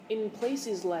in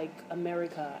places like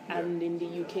America and in the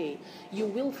UK, you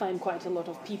will find quite a lot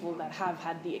of people that have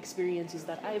had the experiences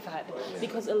that I've had,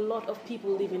 because a lot of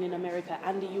people living in America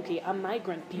and the UK are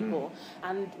migrant people,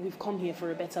 and we've come here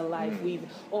for a better life.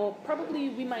 Or probably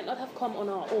we might not have come on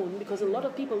our own, because a lot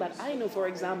of people that I know, for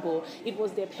example, it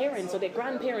was their parents or their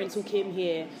grandparents who came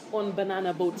here on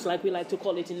banana boats, like we like to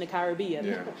call it in the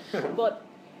Caribbean. But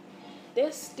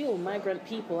they're still migrant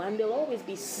people, and they'll always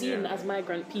be seen as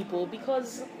migrant people,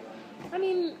 because, I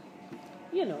mean,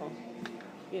 you know,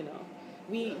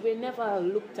 we're never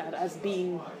looked at as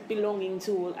belonging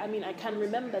to. I mean, I can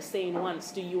remember saying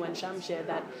once to you and Shamsher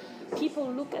that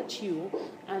people look at you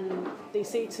and they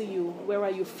say to you, "Where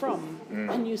are you from?"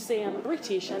 And you say, "I'm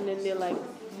British," and then they're like,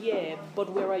 "Yeah,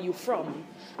 but where are you from?"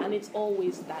 And it's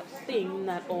always that thing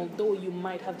that although you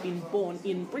might have been born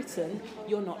in Britain,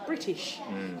 you're not British.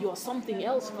 You're something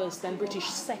else first and British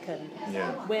second.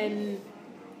 When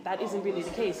that isn't really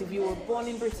the case. If you were born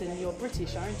in Britain, you're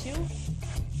British, aren't you?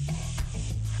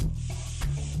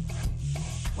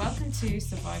 Welcome to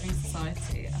Surviving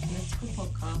Society, a political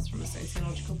podcast from a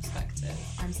sociological perspective.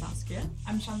 I'm Saskia.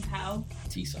 I'm Chantal.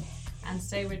 Tisa. And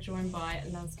today we're joined by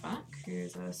Les Back,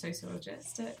 who's a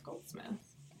sociologist at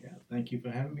Goldsmiths. Yeah, thank you for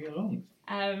having me along.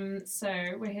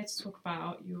 So we're here to talk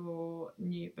about your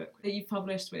new book that you've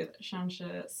published with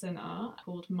Shamsher Sinha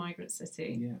called Migrant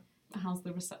City. Yeah. How's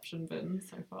the reception been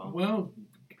so far? Well,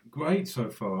 great so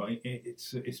far.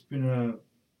 It's been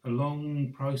a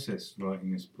long process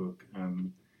writing this book.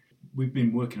 We've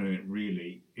been working on it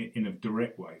really in a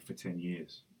direct way for 10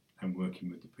 years, and working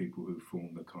with the people who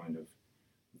form the kind of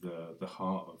the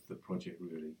heart of the project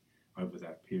really over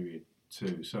that period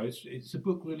too. So it's a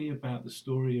book really about the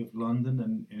story of London,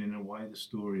 and in a way the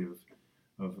story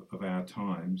of our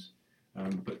times,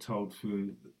 but told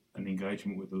through an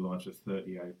engagement with the lives of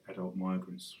 38 adult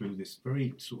migrants through this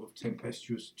very sort of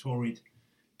tempestuous, torrid,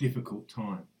 difficult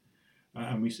time.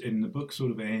 And the book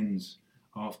sort of ends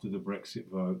after the Brexit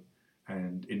vote,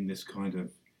 and in this kind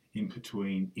of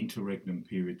in-between interregnum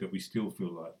period that we still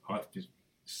feel like,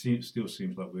 still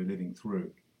seems like we're living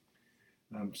through.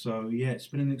 So yeah, it's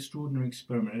been an extraordinary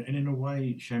experiment, and in a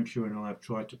way Shamsher and I have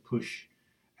tried to push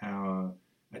our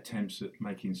attempts at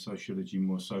making sociology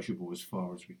more sociable as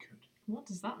far as we could. What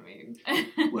does that mean?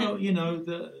 Well,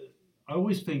 I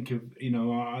always think of,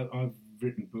 I've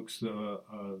written books that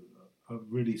are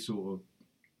really sort of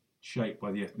shaped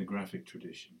by the ethnographic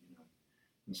tradition,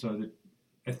 and so the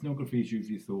ethnography is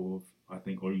usually thought of, I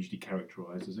think, or usually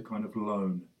characterised as a kind of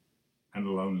lone and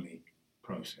lonely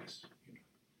process.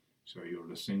 So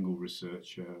you're a single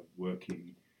researcher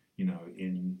working,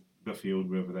 in the field,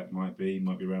 wherever that might be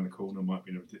around the corner, might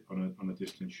be on a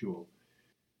distant shore.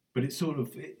 But it's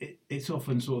it's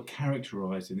often sort of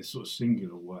characterised in this sort of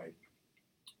singular way.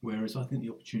 Whereas I think the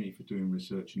opportunity for doing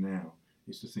research now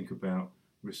is to think about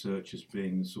research as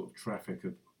being the sort of traffic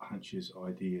of hunches,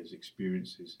 ideas,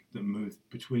 experiences that move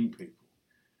between people.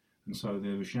 And so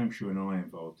there was Shamsher and I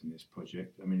involved in this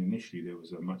project. I mean, initially there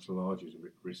was a much larger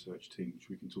research team, which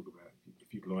we can talk about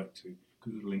if you'd like to,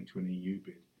 because it was linked to an EU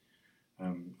bid,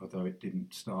 although it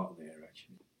didn't start there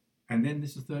actually. And then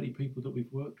there's the 30 people that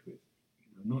we've worked with,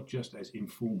 not just as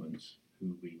informants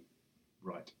who we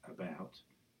write about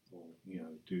or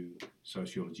do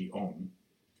sociology on,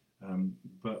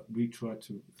 but we try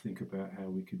to think about how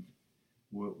we can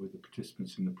work with the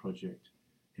participants in the project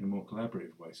in a more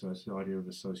collaborative way. So it's the idea of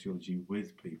a sociology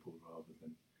with people rather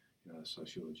than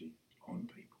sociology on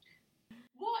people.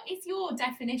 What is your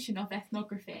definition of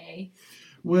ethnography?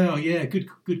 Well, yeah,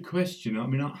 good question.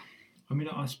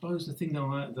 I suppose the thing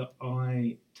that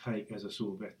I take as a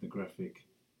sort of ethnographic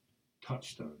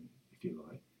touchstone, if you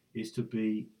like, is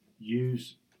to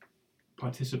use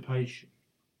participation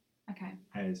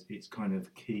as its kind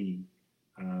of key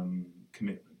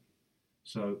commitment.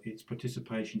 So it's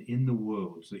participation in the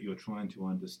worlds that you're trying to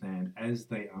understand as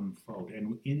they unfold,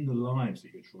 and in the lives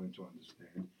that you're trying to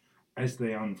understand as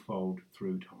they unfold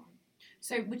through time.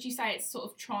 So would you say it's sort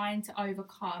of trying to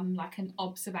overcome like an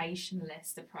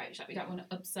observationalist approach, like we don't want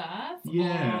to observe,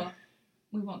 or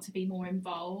we want to be more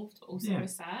involved, also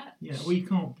research? Yeah, well, you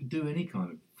can't do any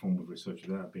kind of form of research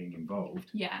without being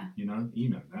involved. Yeah. You know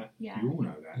that. Yeah. You all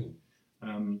know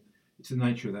that. It's the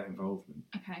nature of that involvement.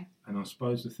 Okay. And I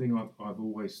suppose the thing I've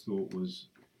always thought was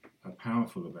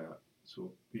powerful about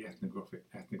sort of the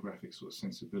ethnographic sort of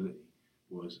sensibility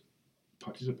was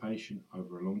participation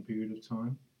over a long period of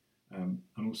time, and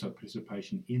also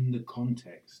participation in the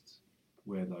contexts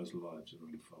where those lives are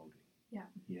unfolding. Yeah.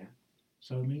 Yeah.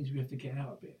 So it means we have to get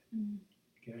out a bit.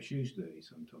 get our shoes dirty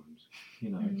sometimes, you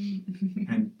know,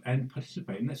 Mm. and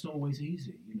participate. And that's not always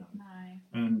easy, you know.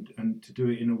 No. And to do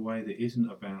it in a way that isn't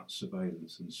about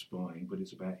surveillance and spying, but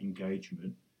it's about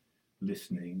engagement,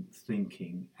 listening,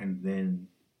 thinking, and then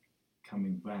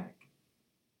coming back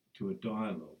to a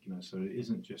dialogue, you know, so it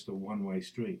isn't just a one-way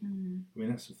street. Mm. I mean,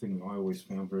 that's the thing that I always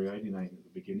found very alienating at the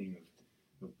beginning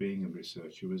of being a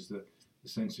researcher, was that the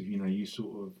sense of, you know,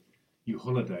 you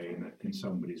holiday in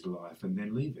somebody's life and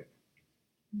then leave it,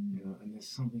 Mm. you know, and there's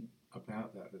something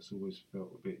about that that's always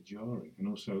felt a bit jarring, and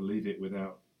also leave it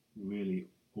without really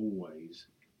always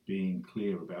being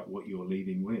clear about what you're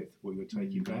leaving with, what you're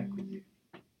taking back with you,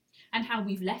 And how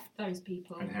we've left those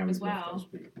people and how as we've left well. those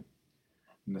people.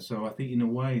 And so I think, in a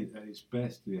way, at its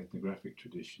best, the ethnographic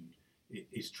tradition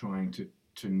is trying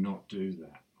to not do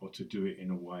that, or to do it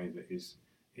in a way that is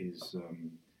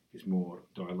more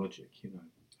dialogic. You know,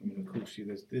 I mean, of course,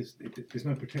 there's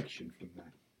no protection from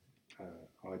that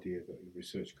idea that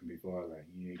research can be violating.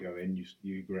 You go in,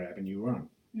 you grab, and you run.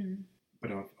 Mm.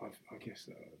 But I guess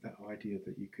that idea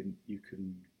that you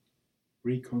can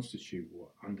reconstitute what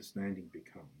understanding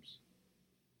becomes,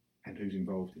 and who's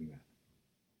involved in that.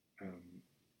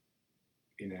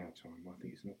 In our time, I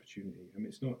think it's an opportunity. I mean,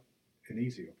 it's not an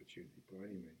easy opportunity by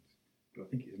any means, but I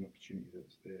think it's an opportunity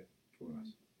that's there for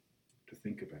us to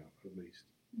think about, at least.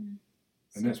 Mm.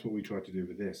 And that's what we try to do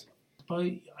with this.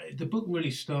 The book really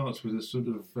starts with a sort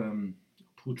of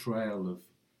portrayal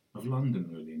of London,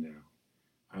 really,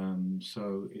 now.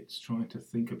 So it's trying to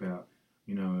think about,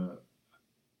 you know,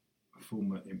 a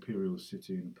former imperial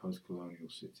city and a post-colonial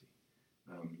city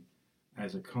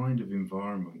as a kind of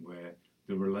environment where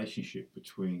the relationship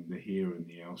between the here and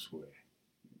the elsewhere,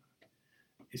 you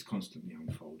know, is constantly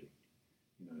unfolding.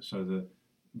 You know, so that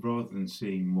rather than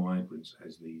seeing migrants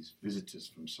as these visitors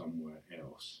from somewhere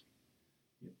else,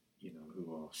 you know,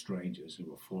 who are strangers,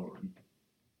 who are foreign,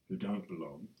 who don't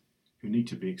belong, who need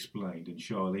to be explained, and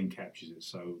Charlene captures it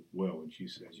so well when she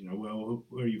says, you know, well,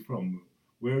 where are you from?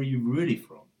 Where are you really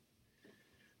from?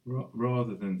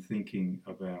 Rather than thinking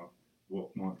about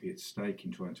what might be at stake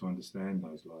in trying to understand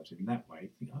those lives in that way,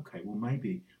 think, okay, well,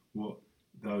 maybe what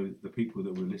the people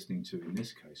that we're listening to in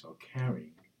this case are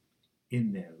carrying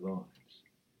in their lives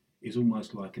is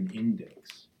almost like an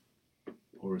index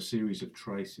or a series of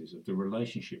traces of the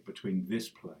relationship between this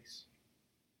place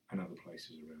and other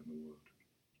places around the world.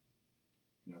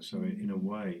 You know, so in a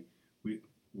way,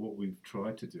 what we've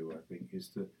tried to do, I think, is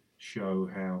to show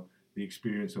how the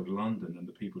experience of London and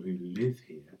the people who live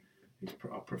here,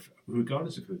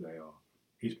 regardless of who they are,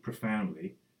 is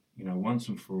profoundly, you know, once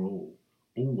and for all,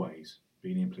 always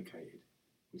been implicated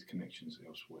with connections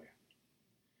elsewhere.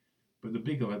 But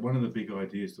one of the big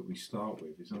ideas that we start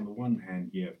with is, on the one hand,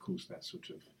 yeah, of course, that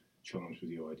sort of chimes with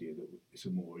the idea that it's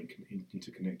a more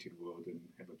interconnected world than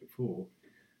ever before.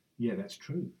 Yeah, that's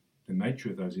true. The nature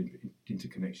of those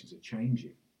interconnections are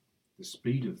changing. The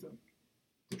speed of them,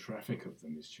 the traffic of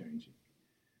them is changing.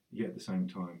 Yet at the same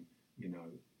time, you know,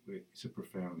 it's a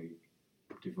profoundly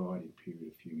divided period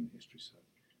of human history. So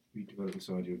we develop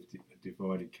this idea of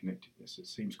divided connectedness. It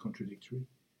seems contradictory,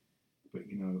 but,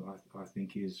 you know, I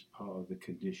think is part of the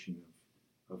condition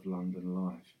of London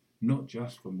life, not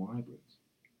just for migrants,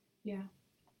 Yeah.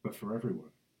 but for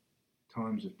everyone.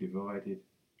 Times of divided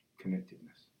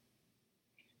connectedness.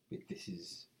 But this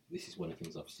is one of the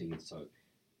things I've seen. So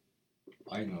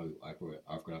I know I've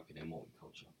grown up in a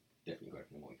multiculture, definitely grew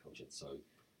up in a multiculture. So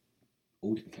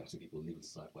all different types of people living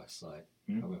side by side.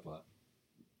 Mm. However,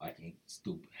 I can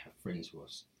still have friends who are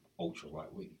ultra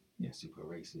right wing, super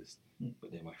racist,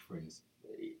 but they're my friends.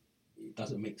 It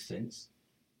doesn't make sense,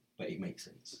 but it makes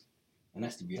sense, and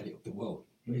that's the reality of the world.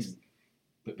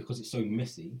 But because it's so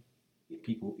messy,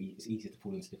 it's easier to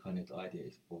fall into the kind of idea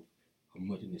of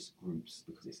homogenous groups,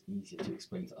 because it's easier to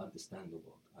explain, to understand the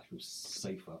world. I feel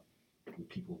safer with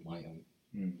people of my own,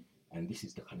 and this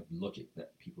is the kind of logic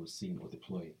that people have seen or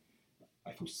deploy.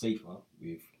 I feel safer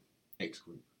with X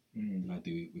group than I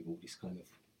do with all this kind of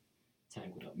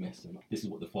tangled up mess, and this is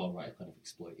what the far right kind of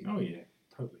exploited. Oh yeah,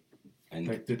 totally. And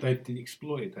they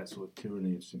exploited that sort of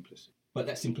tyranny of simplicity. But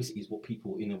that simplicity is what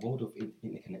people, in a world of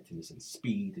interconnectedness and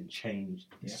speed and change,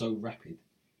 is so rapid,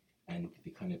 and the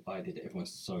kind of idea that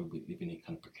everyone's so living in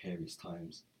kind of precarious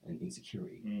times and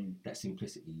insecurity, that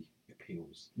simplicity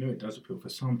appeals. No, it does appeal for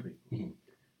some people.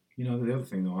 You know, the other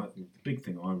thing, the big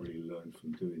thing I really learned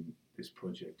from doing this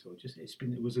project,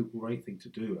 it was a great thing to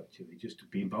do actually, just to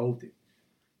be involved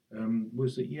in,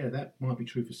 was that that might be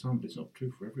true for some, but it's not true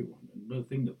for everyone. And the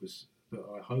thing that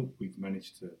I hope we've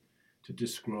managed to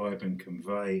describe and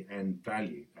convey and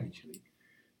value actually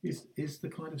is the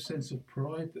kind of sense of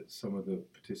pride that some of the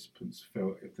participants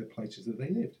felt at the places that they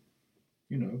lived.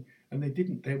 you know, and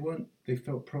they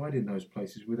felt pride in those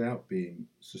places without being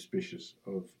suspicious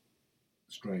of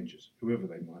strangers, whoever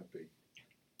they might be,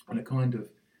 and a kind of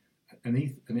an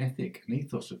ethic, an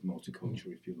ethos of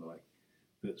multicultural, if you like,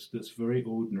 that's very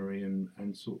ordinary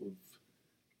and sort of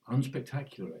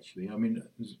unspectacular, actually. I mean,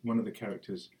 one of the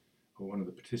characters, or one of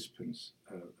the participants,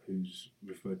 who's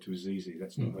referred to as Zizi,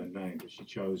 that's not her name, but she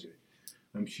chose it.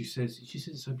 She says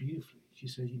it so beautifully. She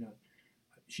says, you know,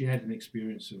 she had an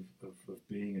experience of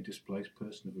being a displaced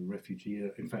person, of a refugee.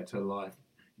 In fact, her life,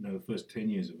 you know, the first 10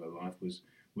 years of her life was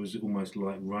almost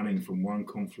like running from one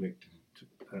conflict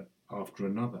after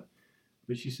another.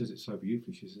 But she says it so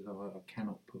beautifully. She says, I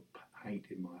cannot put hate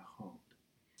in my heart.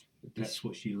 That's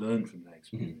what she learned from that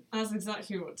experience. That's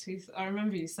exactly what I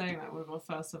remember you saying that with our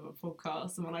first ever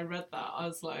podcast, and when I read that, I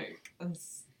was like, I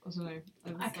don't know.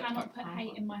 I cannot put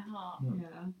hate in my heart. No.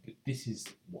 Yeah. But this is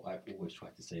what I've always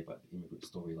tried to say about the immigrant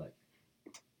story, like,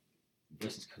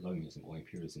 versus colonialism or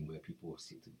imperialism, where people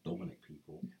seek to dominate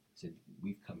people. So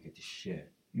we've come here to share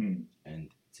and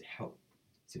to help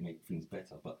to make things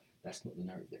better. But that's not the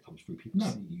narrative that comes through. People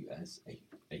see you as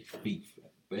a thief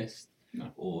at best,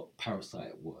 or parasite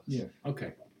at worst. Yeah.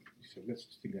 Okay. So let's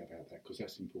think about that, because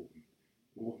that's important.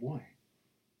 Why?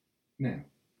 Now,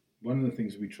 one of the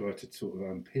things we try to sort of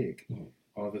unpick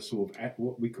are the sort of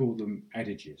what we call them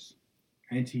adages,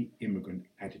 anti-immigrant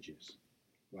adages.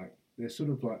 Like, they're sort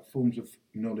of like forms of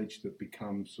knowledge that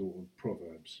become sort of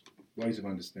proverbs, ways of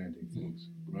understanding things,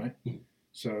 right?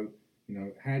 So, you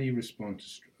know, how do you respond to,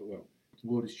 well, the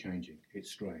world is changing, it's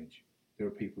strange, there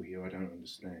are people here I don't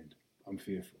understand, I'm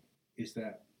fearful. Is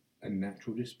that a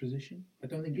natural disposition? I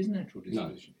don't think it's a natural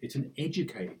disposition. No. It's an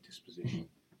educated disposition.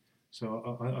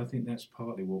 So I think that's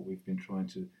partly what we've been trying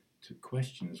to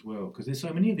question as well, because there's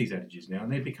so many of these adages now,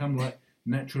 and they become like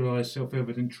naturalised,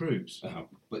 self-evident truths.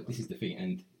 But this is the thing,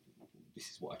 and this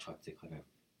is what I tried to kind of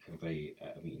convey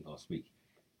at a meeting last week.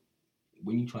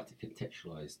 When you try to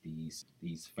contextualise these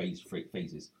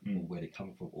phases, or where they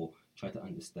come from, or try to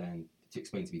understand, to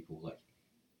explain to people, like,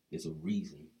 there's a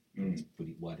reason for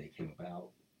why they came about,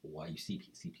 or why you see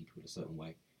people in a certain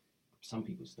way, some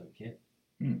people just don't care.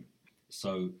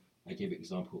 So I gave an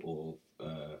example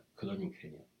of colonial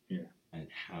Kenya, and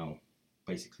how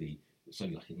basically it's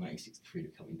only like in 1963 they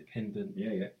become independent,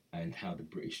 and how the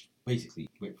British basically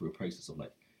went through a process of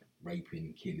like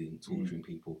raping, killing, torturing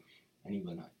people, and he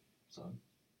went like, son,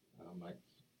 and I'm like,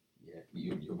 yeah,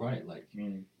 you're right. Like,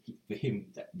 for him,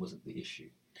 that wasn't the issue.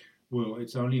 Well,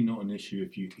 it's only not an issue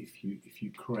if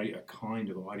you create a kind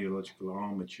of ideological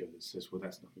armature that says, well,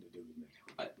 that's nothing to do with me.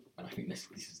 And I think this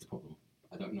is the problem.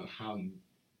 I don't know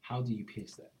how do you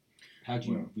pierce that? How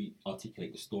do you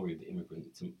articulate the story of the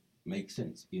immigrant to make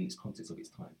sense in its context of its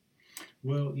time?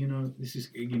 Well, you know, this is,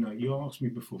 you know, you asked me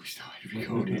before we started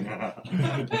recording,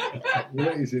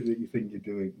 what is it that you think you're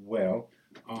doing? Well,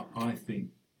 I think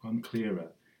I'm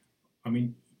clearer. I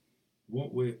mean,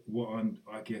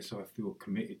 I guess I feel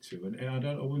committed to, and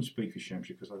I wouldn't speak for Shamsha,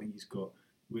 because I think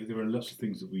there are lots of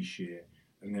things that we share,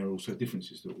 and there are also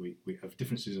differences that we have,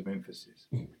 differences of emphasis,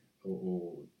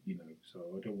 or you know, so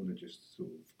I don't want to just sort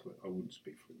of, I wouldn't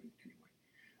speak for him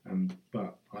anyway.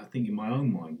 But I think in my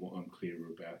own mind, what I'm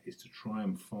clearer about is to try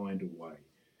and find a way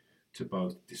to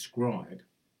both describe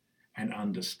and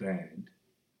understand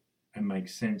and make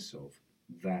sense of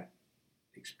that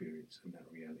experience and that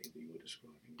reality that you're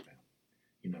describing about.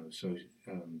 You know, so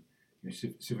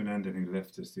Sivanandan, who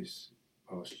left us this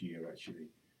past year, actually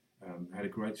had a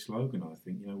great slogan, I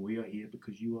think. You know, we are here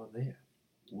because you are there.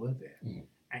 Were there.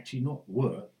 Actually not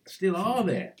were, still are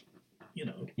there. You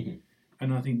know.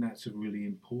 And I think that's a really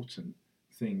important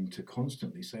thing to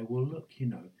constantly say, well, look, you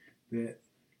know,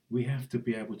 we have to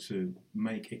be able to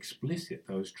make explicit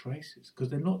those traces, because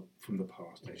they're not from the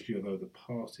past, actually, although the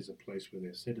past is a place where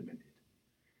they're sedimented.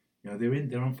 You know,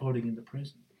 they're unfolding in the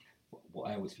present. What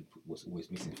I always think was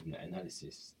always missing from that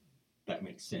analysis, that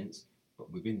makes sense, but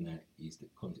within that is the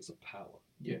context of power.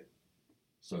 Yeah.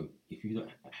 So if you don't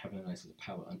have an analysis of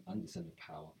power, an understanding of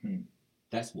power,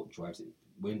 that's what drives it.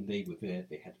 When they were there,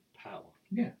 they had power.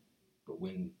 Yeah. But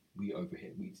when we over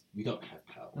here, we don't have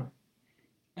power. No.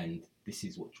 And this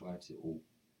is what drives it all.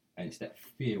 And it's that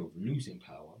fear of losing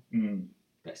power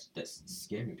that's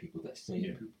scaring people, that's saying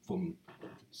people from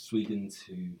Sweden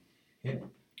to here.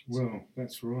 Well,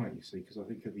 that's right, you see, because I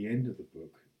think at the end of the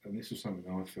book, and this was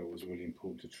something I felt was really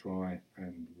important to try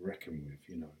and reckon with,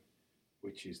 you know,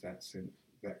 which is that sense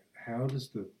that how does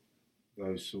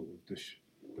those sort of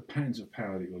the patterns of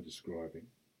power that you're describing,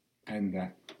 and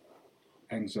that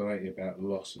anxiety about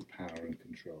loss of power and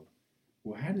control,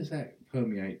 well, how does that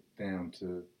permeate down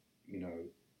to, you know,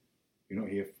 you're not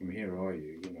here from here, are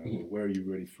you? You know, or where are you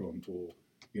really from? Or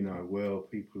you know, well,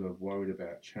 people are worried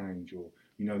about change, or,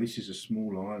 you know, this is a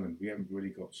small island, we haven't really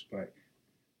got space.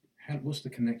 What's the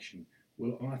connection?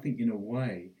 Well, I think in a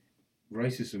way,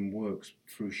 racism works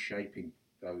through shaping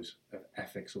those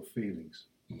affects or feelings.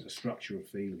 It's a structure of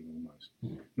feeling almost,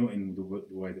 not in the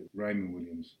way that Raymond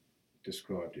Williams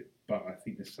described it, but I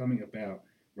think there's something about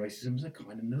racism as a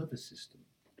kind of nervous system,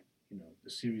 you know, a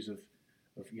series of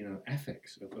you know,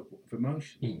 affects, of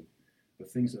emotions, of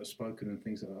things that are spoken and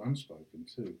things that are unspoken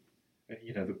too.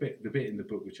 You know, the bit in the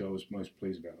book which I was most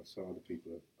pleased about, so other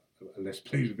people are less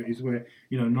pleased with it, is where,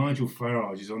 you know, Nigel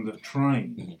Farage is on the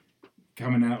train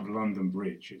coming out of London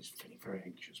Bridge, and he's feeling very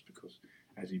anxious because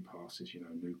as he passes, you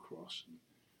know, New Cross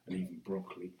and even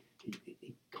Brockley,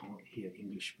 he can't hear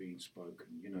English being spoken,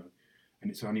 you know,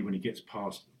 and it's only when he gets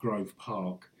past Grove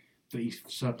Park that he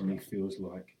suddenly feels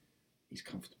like he's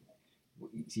comfortable.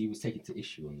 He was taken to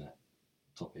issue on that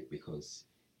topic because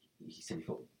he said he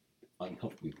felt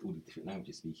uncomfortable with all the different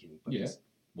languages speaking, but his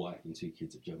wife and 2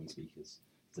 kids are German speakers,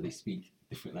 so they speak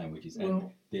different languages,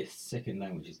 and their second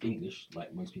language is English,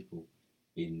 like most people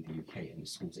in the UK and the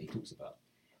schools that he talks about.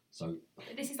 So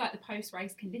this is like the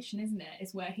post-race condition, isn't it?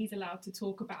 Is where he's allowed to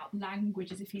talk about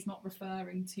language as if he's not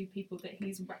referring to people that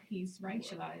he's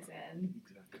racialising.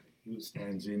 Exactly. It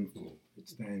stands in for. It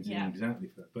stands in exactly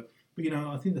for that. But you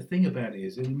know, I think the thing about it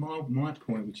is, and my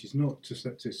point, which is not to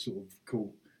sort of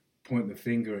point the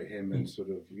finger at him and sort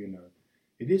of, you know,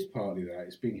 it is partly that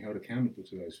it's being held accountable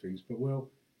to those things. But well,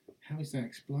 how is that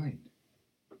explained?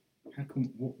 How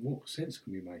can what sense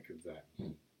can we make of that?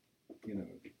 You know,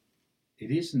 it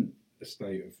isn't a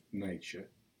state of nature,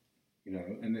 you know,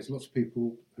 and there's lots of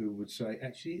people who would say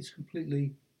actually it's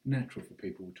completely natural for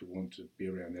people to want to be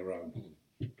around their own.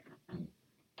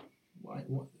 Why?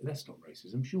 That's not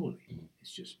racism, surely.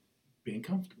 It's just being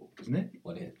comfortable, isn't it?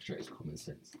 Well, it portrays common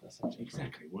sense. That's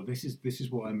exactly. Well, this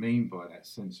is what I mean by that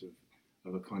sense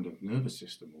of a kind of nervous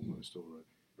system almost, or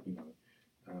a, you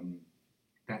know,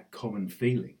 that common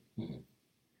feeling.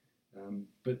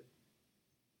 But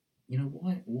you know,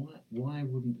 why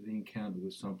wouldn't the encounter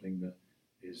with something that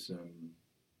is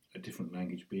a different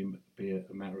language be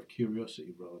a matter of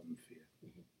curiosity rather than fear?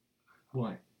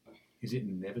 Why? Is it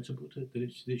inevitable that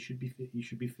it should be you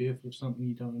should be fearful of something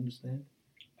you don't understand?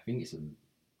 I think it's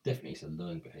definitely a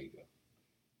learned behaviour,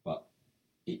 but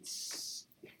it's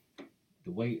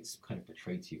the way it's kind of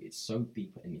portrayed to you. It's so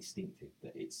deep and instinctive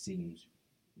that it seems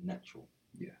natural.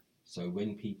 Yeah. So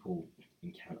when people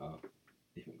encounter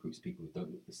different groups of people who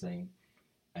don't look the same,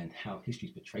 and how history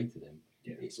is portrayed to them,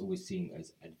 it's always seen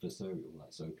as adversarial.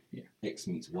 Like X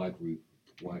meets Y group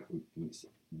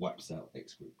wipes out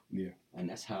X group. Yeah. And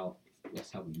that's how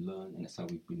we learn, and that's how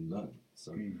we've been learned.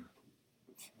 So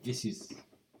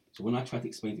so when I try to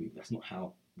explain to people that's not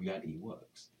how reality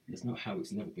works. That's not how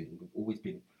it's never been. We've always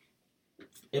been,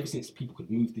 ever since people could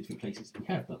move to different places, we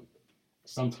have done.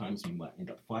 Sometimes we might end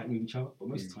up fighting with each other, but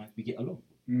most of the time we get along.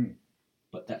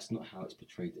 But that's not how it's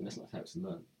portrayed, and that's not how it's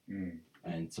learned.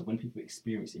 And so when people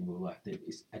experience it in real life,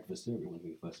 it's adversarial when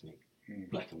we first meet,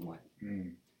 black and white.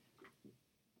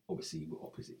 Obviously, we're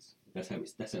opposites. That's how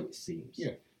it seems.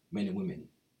 Yeah. Men and women.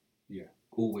 Yeah.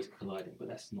 Always colliding, but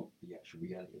that's not the actual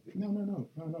reality of it. No,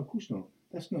 of course not.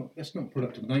 That's not a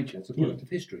product of nature. It's a product of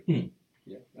history.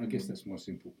 Yeah. I guess that's my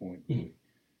simple point.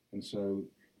 And so,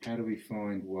 how do we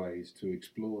find ways to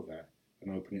explore that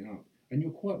and open it up? And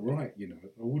you're quite right. You know,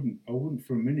 I wouldn't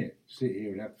for a minute sit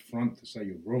here and have the front to say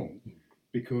you're wrong,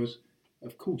 because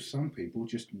of course some people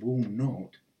just will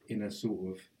not, in a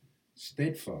sort of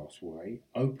steadfast way,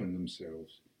 open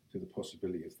themselves to the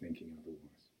possibility of thinking otherwise.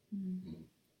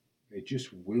 They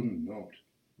just will not.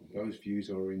 Those views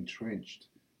are entrenched.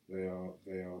 They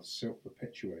are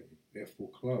self-perpetuating. They're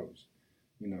foreclosed.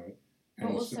 You know.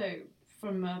 But also,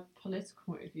 from a political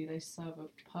point of view, they serve a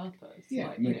purpose. Yeah,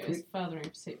 like, you know, it's furthering a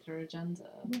particular agenda.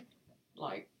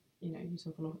 Like, you know, you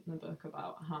talk a lot in the book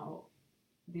about how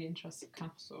the interests of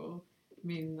capital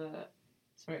mean that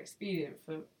it's very expedient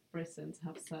for Britain to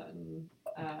have certain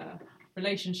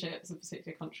relationships with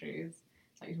particular countries.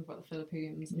 It's like you talk about the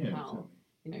Philippines and how,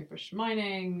 you know, British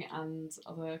mining and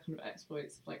other kind of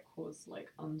exploits have like caused like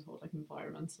untold like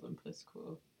environmental and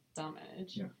political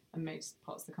damage and made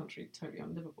parts of the country totally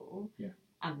unlivable.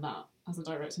 And that has a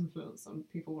direct influence on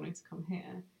people wanting to come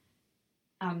here.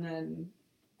 And then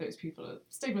those people are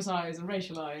stigmatised and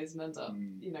racialised and end up,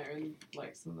 you know, in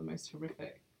like some of the most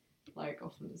horrific, like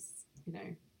often as, you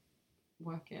know,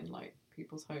 work in like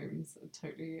people's homes are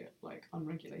totally like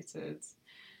unregulated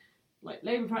like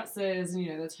labour practices, and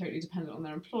you know they're totally dependent on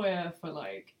their employer for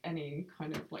like any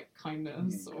kind of like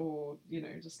kindness or, you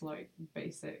know, just like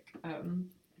basic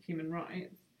human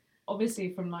rights.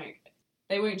 Obviously from like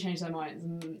they won't change their minds,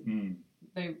 and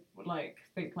they like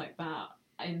think like that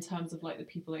in terms of like the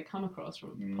people they come across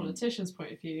from a politician's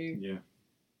point of view. Yeah.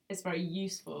 It's very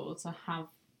useful to have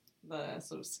the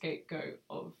sort of scapegoat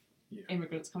of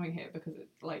immigrants coming here, because it,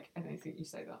 like, and I think you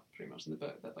say that pretty much in the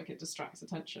book, that like it distracts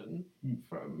attention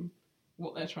from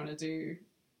what they're trying to do,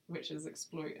 which is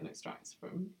exploit and extract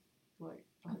from like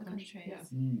other countries. Yeah.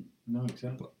 No,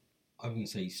 exactly. But I wouldn't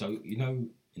say so. You know,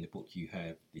 in the book you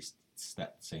have this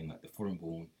stat saying that the foreign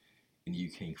born in the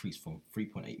UK increased from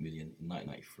 3.8 million in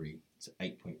 1993 to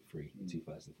 8.3 in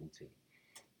 2014.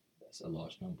 That's a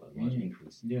large number, a large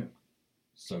increase. Yeah.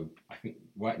 So I think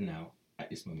right now, at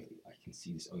this moment, I can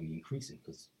see this only increasing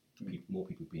because more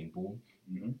people being born,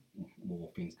 more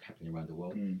things happening around the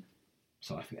world.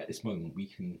 So I think at this moment we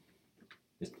can.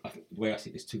 I think the way I see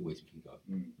it, there's two ways we can go.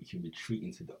 We can retreat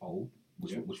into the old,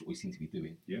 which what we seem to be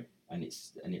doing, and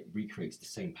it recreates the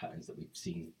same patterns that we've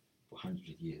seen for hundreds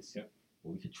of years.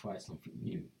 Or we could try something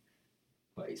new.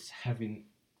 But it's having.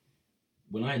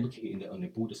 When I look at it on the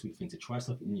broader sweep of things, to try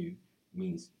something new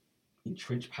means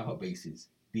entrenched power bases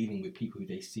dealing with people who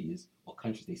they see as, or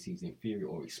countries they see as inferior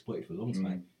or exploited for a long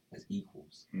time as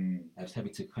equals. As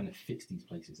having to kind of fix these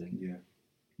places. And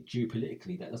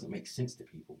geopolitically, that doesn't make sense to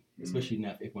people, especially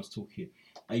now if everyone's talking,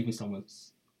 even someone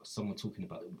talking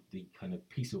about the kind of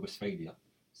Peace of Westphalia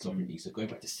sovereignty. So going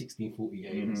back to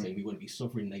 1648 and saying we want to be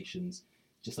sovereign nations,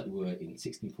 just like we were in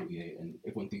 1648, and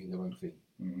everyone doing their own thing.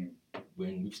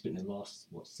 When we've spent the last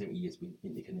 70 years being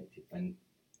interconnected, and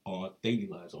our daily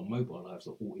lives, our mobile lives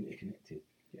are all interconnected.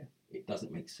 It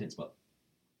doesn't make sense, but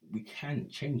we can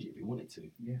change it if we wanted to.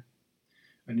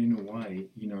 And in a way,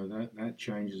 you know, that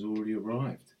change has already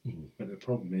arrived. But the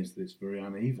problem is that it's very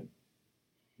uneven.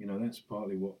 You know, that's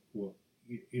partly what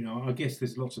you know, I guess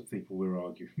there's lots of people we're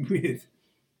arguing with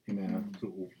in our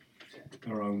sort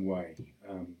of our own way.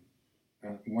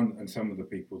 Some of the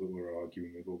people that we're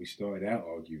arguing with, or we started out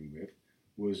arguing with,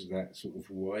 was that sort of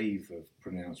wave of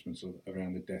pronouncements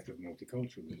around the death of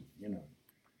multiculturalism, you know,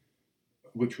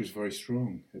 which was very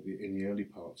strong in the early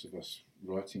parts of us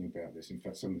writing about this. In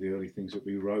fact, some of the early things that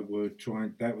we wrote were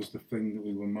that was the thing that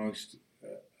we were most,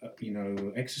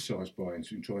 exercised by, and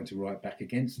trying to write back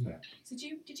against that. So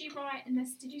did you write in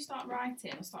this? Did you start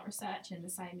writing or start researching the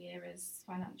same year as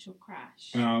financial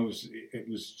crash? No, it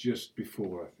was just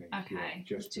before, I think. Okay.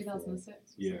 Yeah, just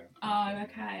 2006. Yeah. Oh,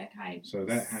 okay. So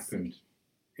that happened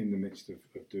in the midst of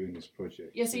doing this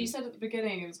project. Yeah, so you said at the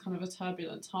beginning it was kind of a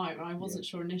turbulent time, and I wasn't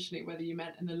sure initially whether you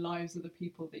meant in the lives of the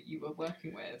people that you were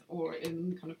working with or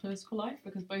in kind of political life,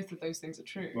 because both of those things are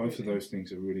true. Both of those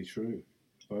things are really true.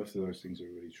 So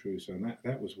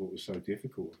that was what was so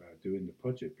difficult about doing the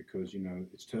project, because, you know,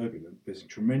 it's turbulent. There's a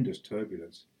tremendous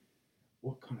turbulence.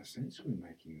 What kind of sense are we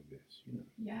making of this? You know?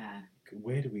 Yeah.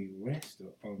 Where do we rest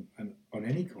on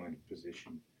any kind of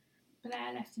position?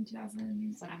 Blair left in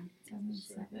 2007.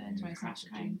 Crash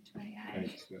came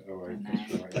 28.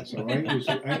 So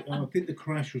I think the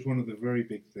crash was one of the very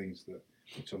big things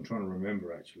which I'm trying to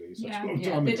remember actually. It's such a long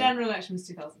time the ago. general election was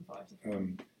 2005.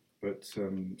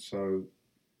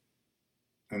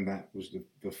 And that was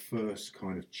the first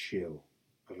kind of chill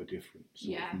of a different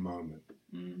sort of moment,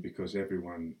 because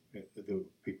everyone, the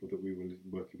people that we were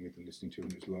working with and listening to,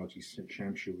 and it was largely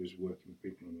Shamsha was working with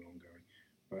people on an ongoing.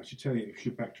 But I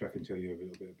should backtrack and tell you a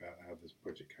little bit about how this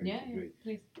project came to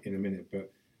be in a minute.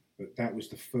 But that was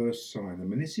the first sign. I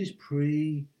mean, this is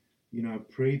pre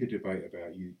the debate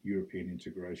about European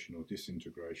integration or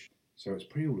disintegration. So it's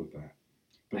pre all of that.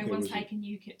 But no one's taking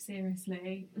UKIP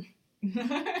seriously.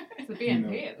 It's the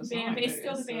BNP at the time. It's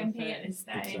still the BNP at this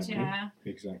stage,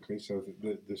 Exactly. So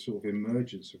the sort of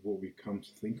emergence of what we've come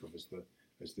to think of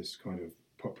as this kind of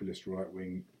populist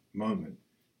right-wing moment,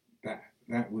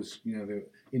 that was, you know,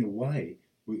 in a way,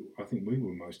 I think we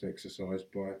were most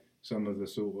exercised by some of the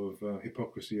sort of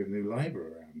hypocrisy of New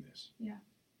Labour around this. Yeah.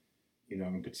 You know,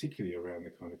 and particularly around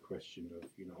the kind of question of,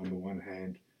 you know, on the one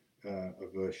hand, a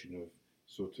version of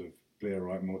sort of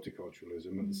Blairite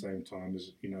multiculturalism at the same time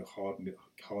as, you know,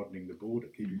 hardening the border,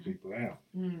 keeping people out.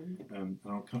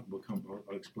 I'll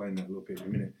explain that a little bit in a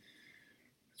minute.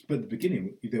 But at the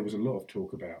beginning, there was a lot of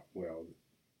talk about, well,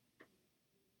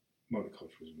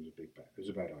 multiculturalism was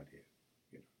a bad idea.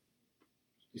 You know,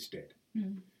 it's dead.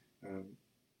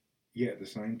 Yet at the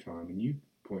same time, and you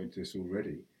pointed to this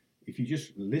already, if you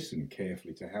just listen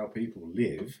carefully to how people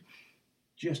live,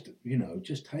 just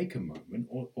take a moment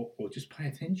or just pay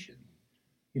attention.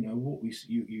 You know, what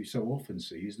you so often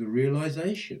see is the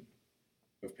realisation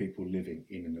of people living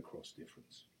in and across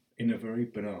difference in a very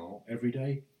banal,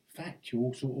 everyday,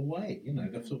 factual sort of way. You know,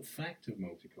 the sort of fact of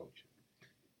multiculture.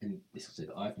 And this is it.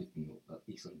 I've lived in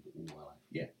East London all my life.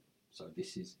 Yeah. So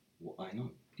this is what I know.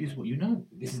 This is what you know.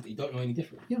 You don't know any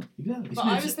different. Yeah, exactly. But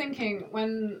I was thinking,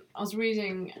 when I was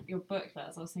reading your book,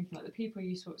 Les, I was thinking, like, the people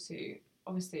you talk to,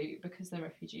 obviously, because they're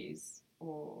refugees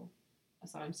or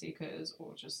asylum seekers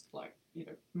or just, like, you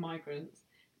know, migrants,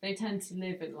 they tend to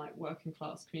live in, like, working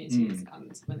class communities,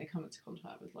 and when they come into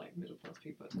contact with, like, middle class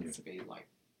people, it tends to be, like,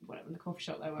 whatever, in the coffee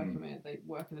shop they're working with, they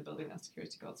work in the building, they're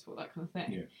security guards for, that kind of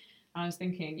thing. Yeah. And I was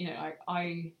thinking, you know,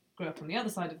 I grew up on the other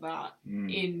side of that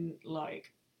in,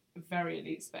 like, a very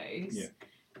elite space. Yeah.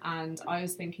 And I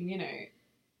was thinking, you know,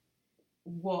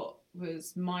 what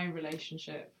was my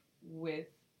relationship with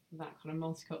that kind of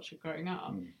multicultural growing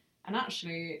up? And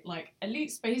actually, like,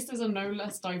 elite spaces are no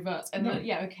less diverse. And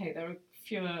there are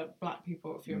fewer black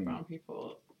people, fewer brown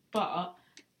people, but,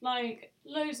 like,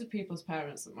 loads of people's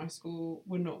parents at my school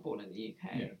were not born in the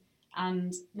UK. Yeah.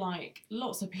 And, like,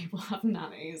 lots of people have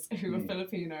nannies who are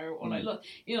Filipino, or, like,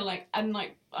 you know, like, and,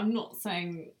 like, I'm not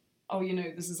saying, oh, you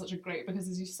know, this is such a great, because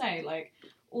as you say, like,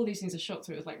 all these things are shot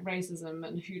through with, like, racism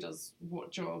and who does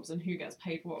what jobs and who gets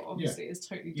paid what, obviously, is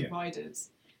totally divided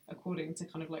according to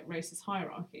kind of, like, racist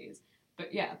hierarchies.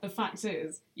 But, yeah, the fact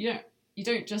is, you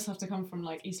don't just have to come from,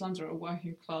 like, East London or a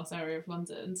working class area of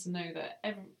London to know that,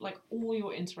 all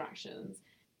your interactions,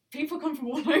 people come from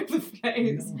all over the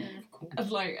place. Yeah, of course.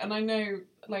 And I know,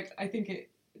 like, I think it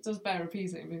does bear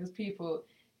repeating, because people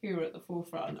who are at the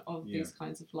forefront of these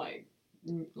kinds of, like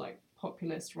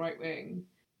populist right-wing,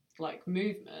 like,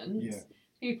 movements,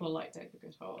 people like David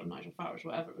Goodhart or Nigel Farage,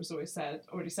 whatever it was already said,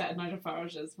 Nigel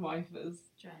Farage's wife is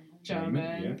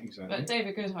German. Yeah, exactly. But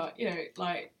David Goodhart, you know,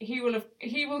 like, he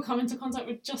will come into contact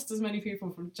with just as many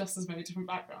people from just as many different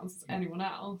backgrounds as anyone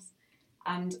else.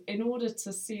 And in order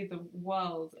to see the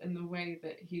world in the way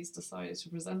that he's decided to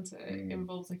present it,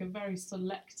 involves, like, a very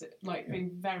selective, like,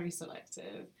 being very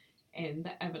selective in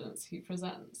the evidence he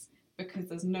presents, because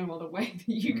there's no other way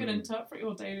that you can interpret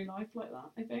your daily life like that,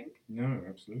 I think. No,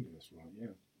 absolutely, that's right, yeah.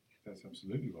 That's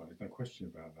absolutely right, there's no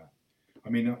question about that. I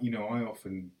mean, you know, I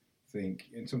often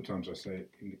think, and sometimes I say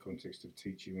it in the context of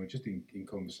teaching, or just in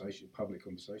conversation, public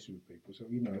conversation with people, so,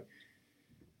 you know,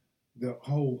 the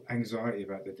whole anxiety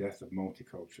about the death of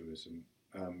multiculturalism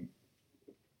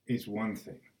is one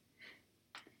thing.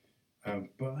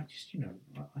 But I just, you know,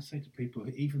 I say to people,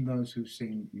 even those who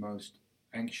seem most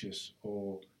anxious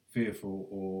or fearful,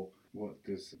 or what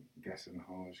does Gaston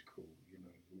Hage call, you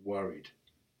know, worried,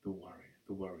 the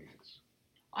worriers.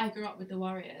 I grew up with the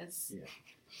Warriors. Yeah.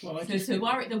 Well,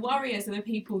 the Warriors are the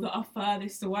people that are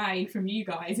furthest away from you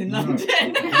guys in London.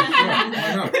 I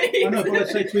know, but I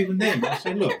say to even them, I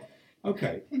say, look,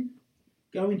 okay,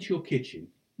 go into your kitchen.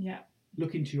 Yeah.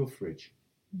 Look into your fridge.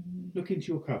 Look into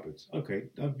your cupboards. Okay,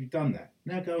 you've done that.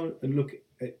 Now go and look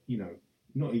at, you know,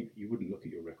 you wouldn't look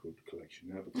at your record collection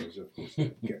now, because of course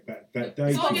you get that data.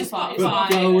 It's on your Spotify. But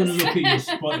go and look at your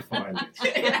Spotify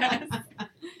list. Yes.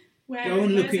 Go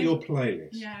and look at your playlist.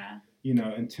 Yeah. You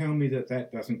know, and tell me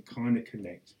that doesn't kind of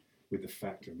connect with the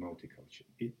fact of multicultural.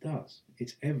 It does.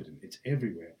 It's evident. It's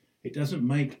everywhere. It doesn't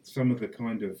make some of the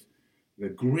kind of the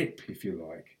grip, if you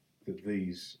like, that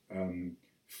these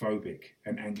phobic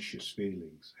and anxious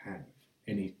feelings have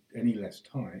any less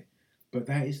tight, but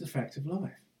that is the fact of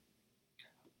life.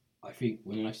 I think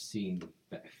when I've seen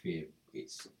that fear,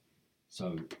 it's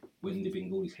so when the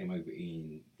Bengalis came over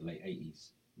in the late 80s,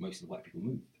 most of the white people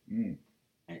moved, and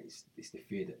it's the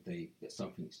fear that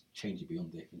something's changing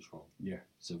beyond their control. Yeah.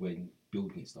 So when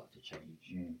buildings start to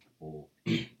change, or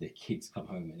their kids come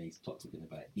home and they start talking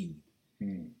about Eid,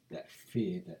 that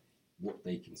fear that what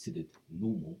they considered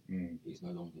normal is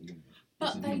no longer normal.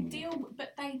 But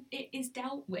it is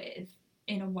dealt with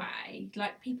in a way.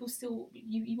 Like, people still,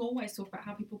 you always talk about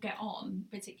how people get on,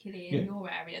 particularly in your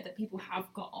area, that people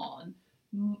have got on.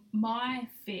 My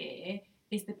fear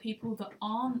is the people that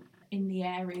aren't in the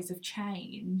areas of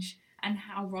change and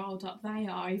how riled up they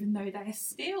are, even though they're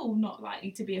still not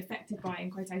likely to be affected by,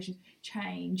 in quotations,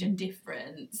 change and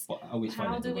difference.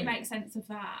 How do we make sense of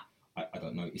that? I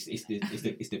don't know. It's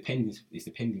the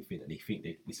pending fear that they think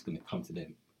that this is going to come to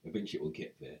them. Eventually, it will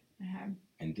get there.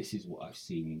 And this is what I've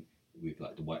seen with,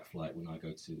 like, the white flight. When I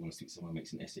speak to someone who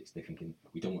makes in Essex, they're thinking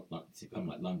we don't want, like, to become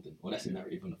like London. Well, that's the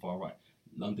narrative on the far right.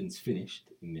 London's finished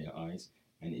in their eyes,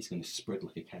 and it's going to spread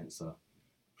like a cancer.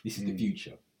 This is the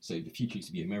future. So the future used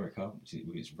to be America, which is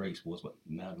with its race wars, but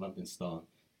now London Star,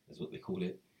 that's what they call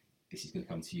it. This is going to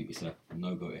come to you. It's a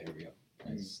no-go area,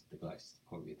 as the guys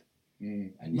quoted.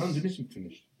 And London isn't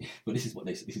finished. But this is what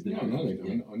this is the. I know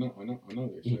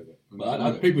they say that.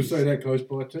 But people say that close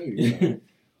by too. You know?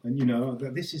 And you know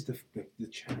this is the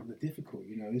difficult.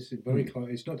 You know, this is very close.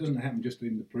 It's not doesn't happen just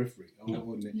in the periphery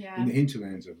or in the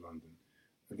hinterlands of London.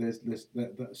 There's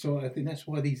so I think that's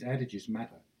why these adages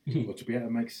matter. or to be able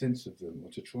to make sense of them,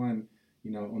 or to try and,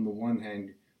 on the one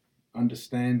hand,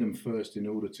 understand them first in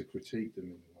order to critique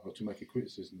them or to make a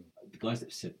criticism. The guys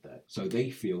that said that, so they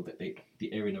feel that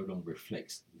the area no longer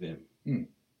reflects them,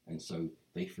 and so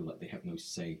they feel like they have no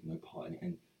say, no part in it.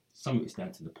 And some of it's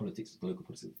down to the politics, the local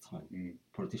politics at the time.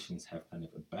 Politicians have kind of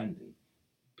abandoned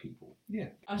people. Yeah.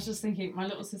 I was just thinking, my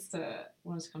little sister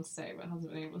wanted to come to stay but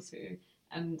hasn't been able to,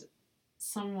 and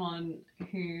someone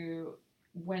who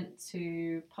went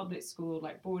to public school,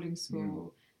 like boarding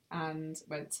school, and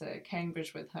went to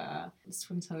Cambridge with her,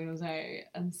 Swinton Jose,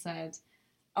 and said,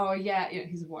 oh yeah,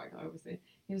 he's a white guy obviously,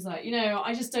 he was like,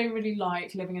 I just don't really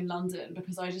like living in London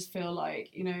because I just feel like,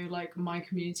 like my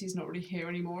community's not really here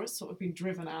anymore, it's sort of been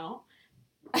driven out.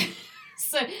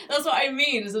 So that's what I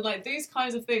mean, is that like these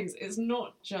kinds of things, it's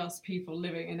not just people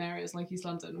living in areas like East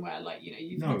London where like,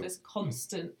 you've got this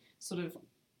constant sort of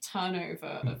turnover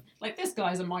of, like, this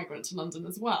guy's a migrant to London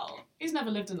as well. He's never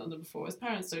lived in London before, his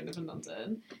parents don't live in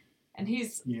London, and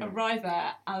he's arrived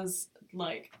there as,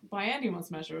 like, by anyone's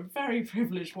measure, a very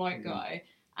privileged white guy,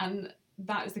 and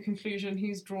that is the conclusion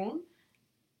he's drawn.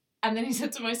 And then he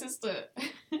said to my sister,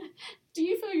 do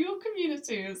you feel your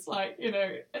community is, like,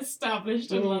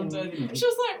 established in London? She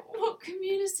was like, what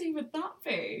community would that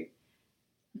be?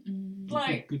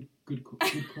 Like, good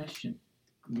question.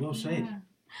 Well said.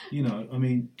 I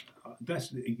mean,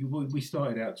 we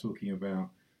started out talking about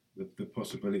the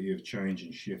possibility of change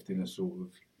and shift in a sort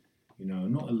of,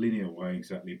 not a linear way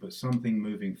exactly, but something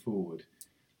moving forward.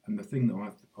 And the thing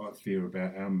that I fear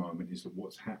about our moment is that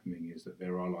what's happening is that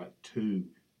there are like two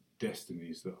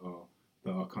destinies that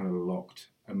are kind of locked,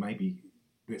 and maybe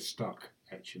they're stuck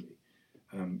actually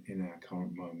in our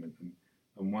current moment.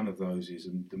 And one of those is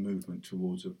the movement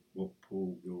towards what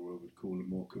Paul Gilroy would call a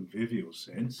more convivial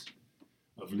sense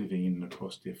of living in and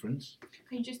across difference.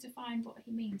 Can you just define what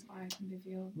he means by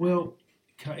convivial? Well,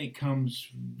 it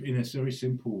comes in a very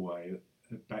simple way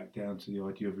back down to the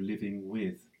idea of living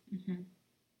with,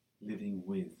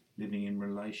 living in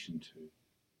relation to,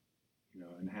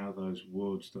 and how those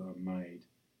words that are made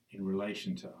in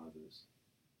relation to others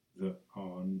that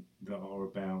are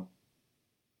about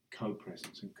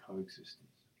co-presence and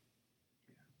coexistence.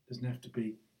 Doesn't have to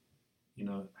be,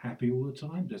 happy all the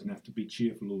time. Doesn't have to be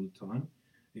cheerful all the time.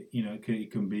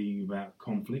 It can be about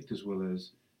conflict as well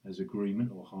as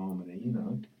agreement or harmony.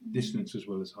 Distance as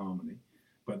well as harmony.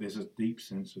 But there's a deep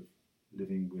sense of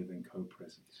living with and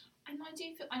co-presence. And I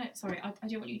do feel, I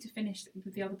don't want you to finish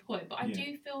with the other point, but I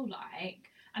do feel like,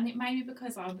 and it may be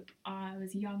because I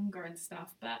was younger and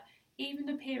stuff, but even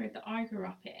the period that I grew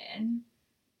up in,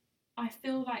 I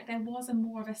feel like there was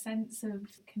more of a sense of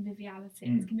conviviality.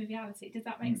 Does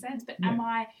that make sense? But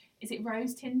is it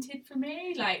rose tinted for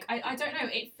me? Like, I don't know,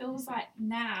 it feels like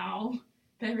now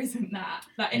there isn't that.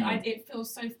 Like, it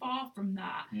feels so far from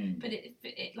that. But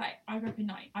it like, I grew up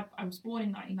I was born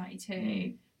in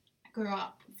 1992. I grew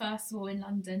up first of all in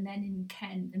London, then in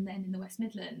Kent, and then in the West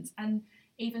Midlands. And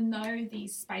even though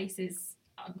these spaces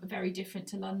are very different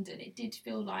to London, it did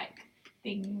feel like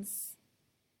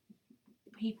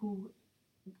people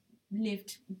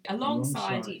lived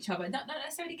alongside each other, not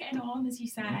necessarily getting on, as you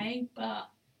say, but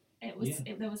it was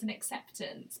there was an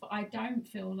acceptance. But I don't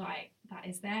feel like that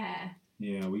is there.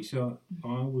 Yeah,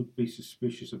 I would be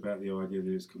suspicious about the idea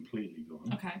that it's completely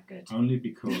gone. Okay, good. Only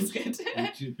because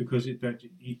That's good. because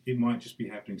it might just be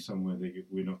happening somewhere that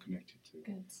we're not connected to.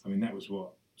 Good. I mean, that was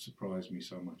what surprised me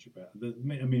so much about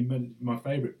it. My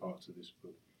favourite parts of this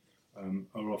book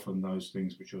are often those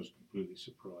things which I was completely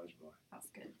surprised by. That's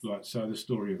good. Like, so the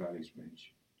story of Ali's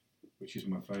Bench, which is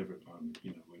my favourite moment,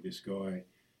 where this guy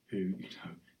who,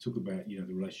 talk about, the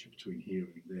relationship between here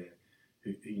and there,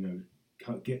 who,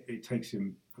 it takes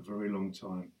him a very long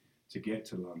time to get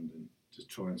to London to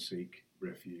try and seek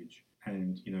refuge.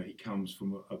 And, he comes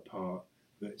from a part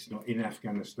that's not in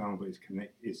Afghanistan, but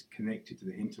is connected to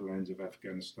the hinterlands of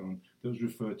Afghanistan that was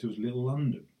referred to as Little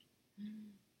London.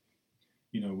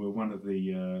 Where one of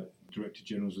the Director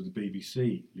Generals of the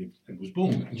BBC lived and was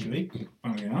born, actually,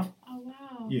 funnily enough. Oh,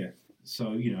 wow. Yeah.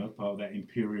 So, part of that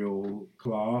imperial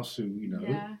class who,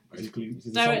 basically...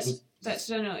 That's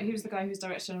General. He was the guy who was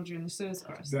Director General during the Suez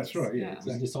Crisis. That's right, yeah.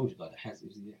 Exactly. The soldier guy that has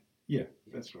it, Yeah,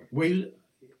 that's right. Well,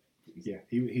 I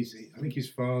think his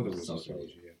father was a soldier,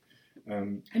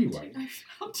 Anyway.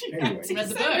 How do you Read the book.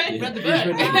 Read the book.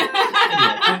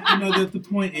 But, the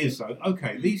point is, though,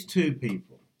 okay, these two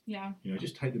people, Yeah.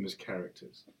 Just take them as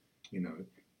characters.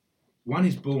 One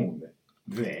is born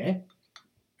there,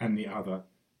 and the other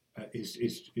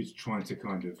is trying to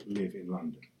kind of live in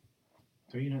London.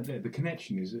 So the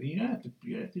connection is that you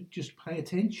have to just pay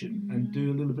attention and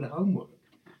do a little bit of homework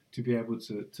to be able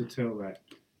to tell that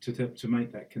to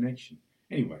make that connection.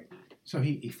 Anyway, so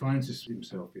he finds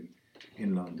himself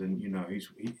in London. You know,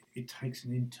 it takes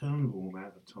an interminable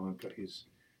amount of time for his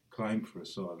claim for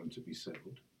asylum to be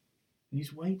settled, and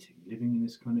he's waiting, living in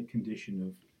this kind of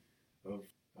condition of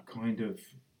a kind of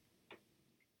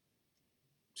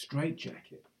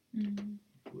straitjacket.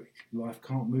 Life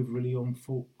can't move really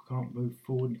can't move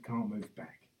forward, and can't move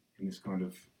back in this kind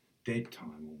of dead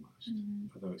time almost,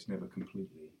 although it's never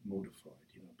completely mortified,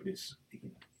 you know, but it's, you know,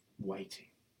 waiting.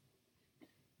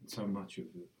 And so much of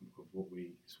what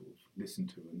we sort of listened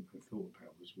to and thought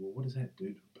about was, well, what does that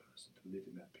do to a person to live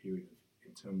in that period of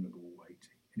interminable waiting?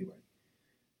 Anyway,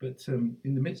 but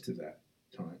in the midst of that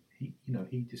time, he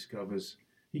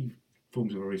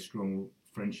forms a very strong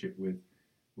friendship with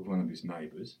one of his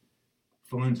neighbours,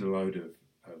 finds a load of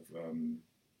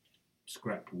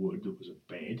scrap wood that was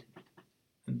a bed,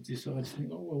 and decides to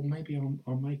think, oh, well, maybe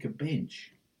I'll make a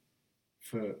bench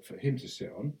for him to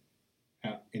sit on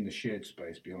out in the shared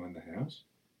space behind the house,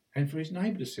 and for his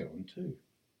neighbour to sit on too.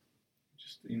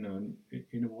 Just, you know,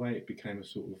 in a way it became a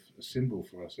sort of a symbol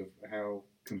for us of how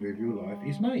convivial life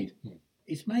is made.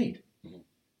 It's made.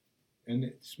 And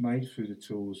it's made through the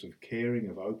tools of caring,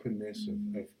 of openness,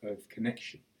 of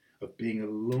connection, of being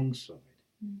alongside.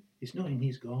 It's not in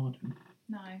his garden.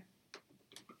 No.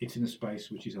 It's in a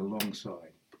space which is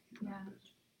alongside. Yeah.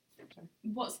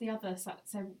 What's the other side?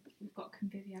 So we've got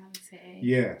conviviality.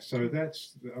 Yeah, so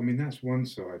that's one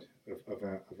side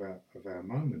of our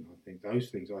moment. I think those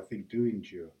things do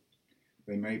endure.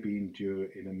 They maybe endure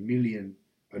in a million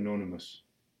anonymous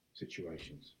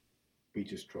situations. We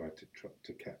just try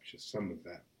to capture some of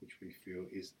that, which we feel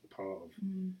is part of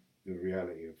the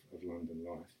reality of London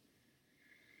life.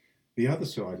 The other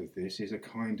side of this is a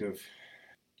kind of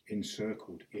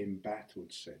encircled,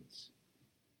 embattled sense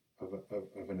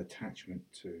of an attachment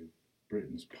to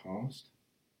Britain's past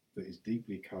that is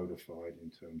deeply codified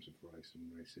in terms of race and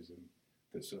racism.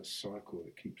 That's a cycle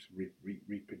that keeps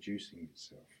reproducing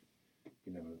itself,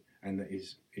 you know, and that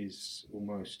is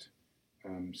almost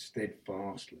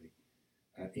steadfastly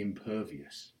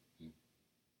impervious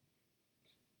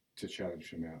to challenge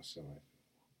from outside.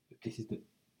 This is the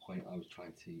point I was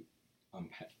trying to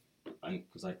unpack, and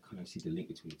because I kind of see the link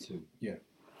between the two. Yeah.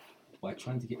 By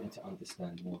trying to get them to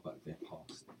understand more about their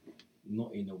past,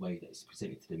 not in a way that is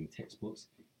presented to them in textbooks,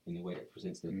 in a way that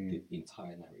presents the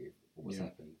entire narrative of what's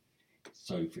happened.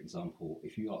 So, for example,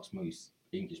 if you ask most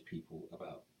English people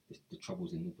about the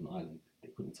troubles in Northern Ireland, they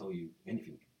couldn't tell you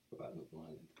anything about Northern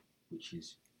Ireland, which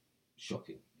is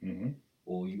shocking.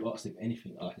 Or you ask them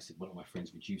anything, like I said, one of my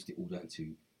friends reduced it all down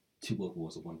to 2 World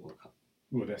Wars and 1 World Cup.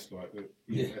 Well, that's like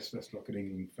that's like an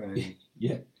England fan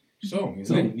song,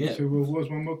 isn't it? Yeah. 2 World Wars,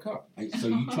 1 World Cup. And so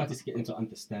you try to get them to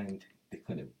understand the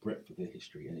kind of breadth of their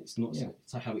history, and it's not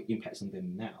so how it impacts on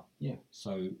them now. Yeah.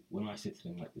 So when I said to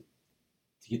them, like,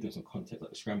 to give them some context,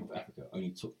 like the scramble for Africa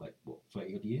only took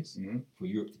 30 odd years for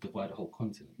Europe to divide a whole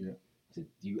continent. Yeah. I said,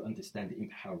 do you understand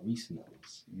how recent that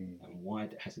was, and why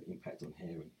that has an impact on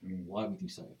here, and why we do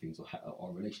certain things, or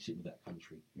our relationship with that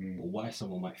country, or why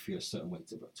someone might feel a certain way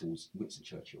towards Winston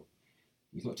Churchill?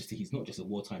 He's not just a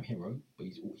wartime hero, but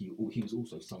he was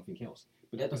also something else.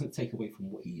 But that doesn't take away from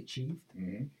what he achieved.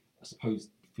 I suppose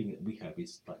the thing that we have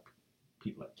is like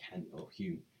people like Kant or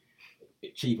Hume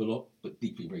achieve a lot, but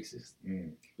deeply racist.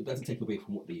 But that doesn't take away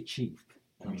from what they achieved.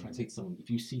 And I'm trying to take someone. If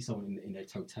you see someone in their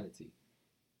totality,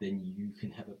 then you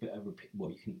can have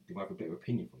you can derive a better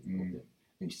opinion from them.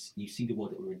 And you see the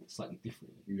world that we're in slightly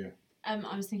differently. Yeah.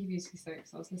 I was thinking of you today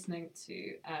because I was listening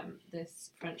to this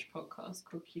French podcast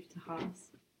called Kif Tahas.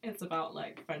 It's about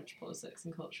like French politics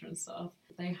and culture and stuff.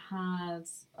 They had,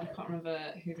 I can't remember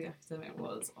who the academic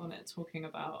was on it, talking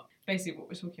about basically what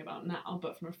we're talking about now,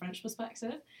 but from a French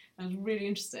perspective. And it was really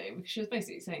interesting because she was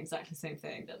basically saying exactly the same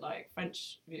thing, that like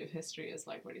French view of history is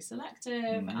like really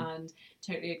selective and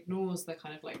totally ignores the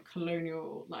kind of like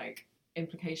colonial like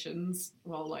implications,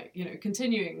 while like, you know,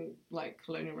 continuing like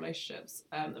colonial relationships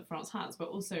that France has, but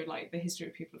also like the history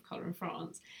of people of colour in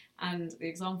France. And the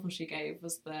example she gave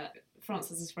was that France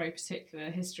has this very particular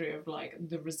history of like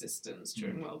the resistance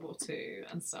during World War II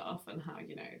and stuff, and how,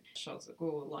 you know, Charles de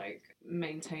Gaulle like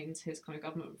maintained his kind of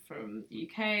government from the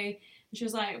UK. And she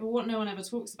was like, well, what no one ever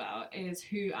talks about is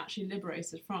who actually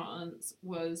liberated France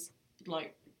was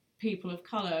like people of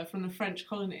colour from the French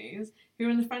colonies who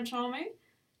were in the French army.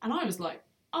 And I was like,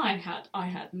 I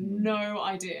had no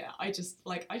idea. I just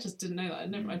didn't know that. I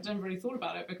never really thought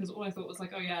about it, because all I thought was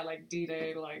like, oh yeah, like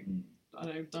D-Day, like I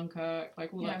don't know, Dunkirk,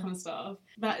 like all that kind of stuff.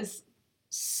 That is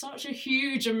such a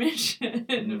huge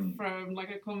omission from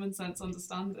like a common sense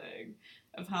understanding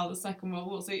of how the Second World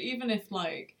War. So even if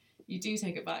like you do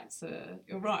take it back to,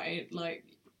 you're right, like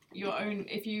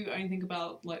if you only think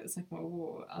about like the Second World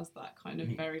War as that kind of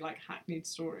very like hackneyed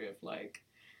story of like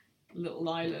little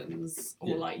islands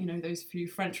or like, you know, those few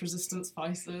French resistance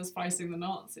fighters fighting the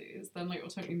Nazis, then like you're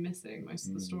totally missing most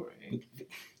of the story.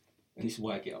 And this is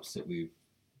why I get upset with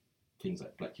things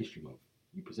like Black History Month.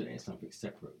 You present it as something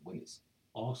separate when it's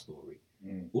our story,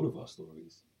 all of our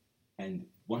stories. And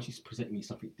once you present me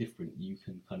something different, you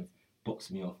can kind of box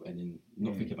me off and then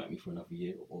not think about me for another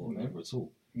year or never at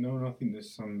all. No, and I think there's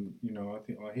some, you know, I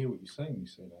think I hear what you're saying when you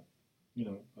say that, you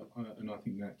know, and I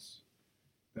think that's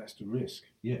the risk.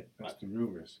 Yeah. That's the real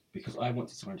risk. Because I want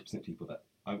to 100% people that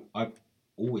I've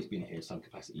always been here in some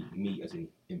capacity, me as in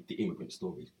the immigrant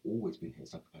stories, always been here in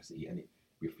some capacity, and it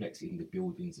reflects in the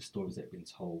buildings, the stories that have been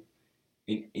told,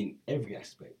 in every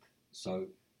aspect. So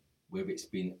whether it's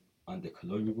been under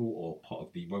colonial rule or part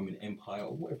of the Roman Empire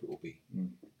or whatever it will be,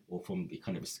 or from the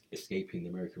kind of escaping the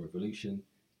American Revolution,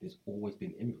 there's always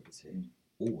been immigrants here,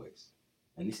 always.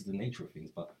 And this is the nature of things,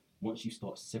 but once you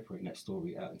start separating that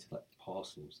story out into like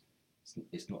parcels,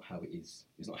 it's not how it is,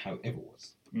 it's not how it ever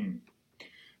was.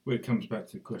 Well, it comes back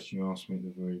to the question you asked me at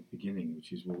the very beginning,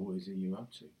 which is, well, what is it you're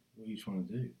up to? What are you trying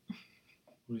to do?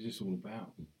 What is this all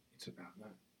about? It's about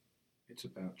that. It's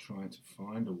about trying to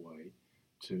find a way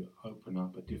to open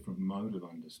up a different mode of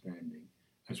understanding,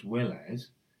 as well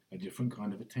as a different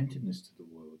kind of attentiveness to the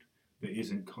world that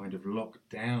isn't kind of locked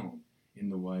down in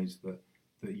the ways that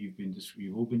you've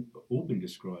all been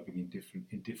describing in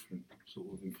different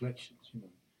sort of inflections. You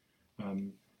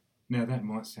know, now that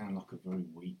might sound like a very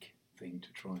weak thing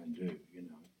to try and do, you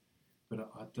know, but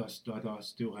I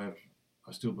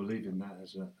still believe in that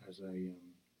as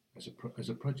a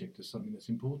project, as something that's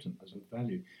important, as a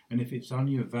value. And if it's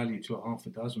only of value to half a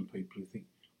dozen people who think,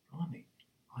 blimey,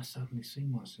 I suddenly see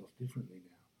myself differently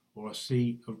now, or I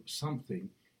see something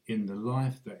in the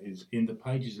life that is in the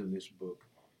pages of this book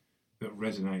that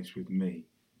resonates with me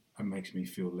and makes me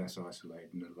feel less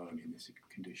isolated and alone in this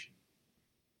condition.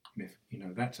 And if, you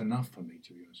know, that's enough for me,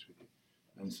 to be honest with you.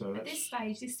 And so at this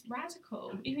stage, it's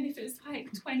radical. Even if it's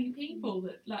like 20 people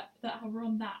that are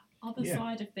on that other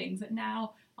side of things, that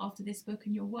now after this book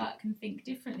and your work can think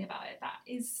differently about it. That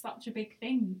is such a big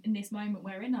thing in this moment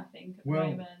we're in, I think, at the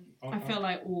moment. I feel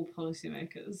like all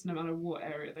policymakers, no matter what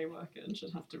area they work in,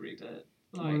 should have to read it.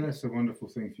 Well, that's a wonderful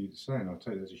thing for you to say, and I'll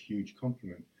take that as a huge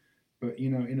compliment. But you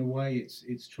know, in a way,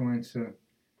 it's trying to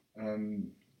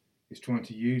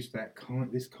use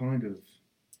this kind of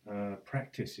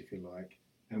practice, if you like,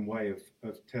 and way of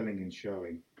telling and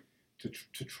showing to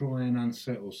try and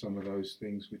unsettle some of those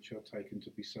things which are taken to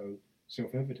be so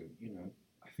self-evident. You know,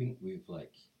 I think with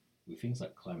things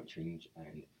like climate change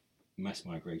and mass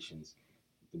migrations,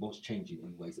 the world's changing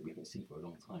in ways that we haven't seen for a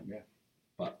long time. Yeah.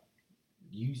 But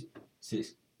we're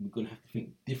going to have to think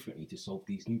differently to solve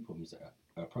these new problems that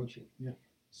are approaching. Yeah.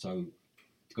 So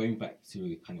going back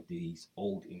to kind of these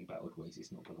old embattled ways,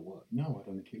 it's not going to work. No, I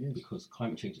don't think it is. Because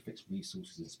climate change affects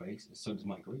resources in space, and so does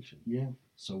migration. Yeah.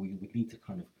 So we would need to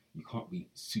kind of, you can't be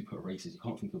super racist. You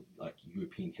can't think of like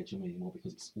European hegemony anymore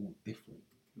because it's all different.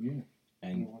 Yeah.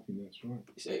 And I think that's right.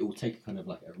 So it will take kind of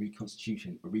like a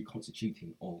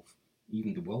reconstituting of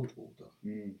even the world order.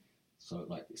 So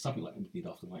like something like we did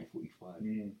after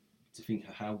 1945. To think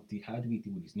how do we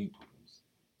deal with these new problems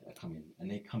that are coming, and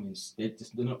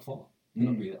they're not far. They're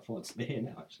not really that far. They're here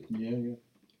now, actually. Yeah.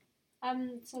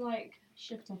 So like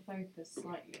shift our focus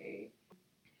slightly.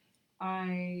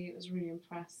 I was really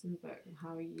impressed in the book with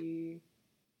how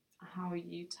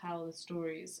you tell the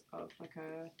stories of like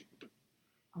I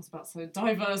was about to say a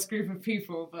diverse group of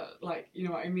people, but like, you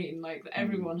know what I mean? Like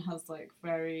everyone has like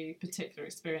very particular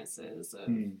experiences of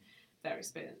their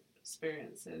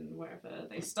experience in wherever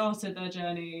they started their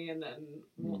journey, and then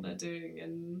what they're doing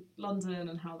in London,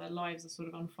 and how their lives are sort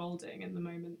of unfolding in the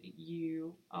moment that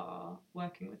you are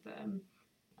working with them.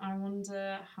 I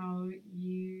wonder how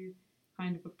you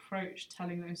kind of approach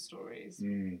telling those stories,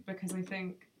 because I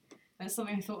think that's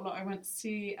something I thought a lot. I went to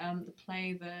see the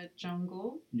play The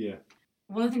Jungle. Yeah.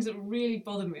 One of the things that really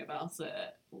bothered me about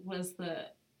it was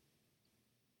that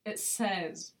it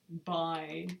says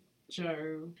by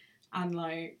Joe, and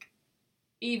like,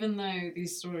 even though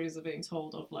these stories are being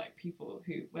told of like people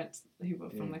who were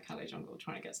from the Calais jungle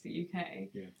trying to get to the UK,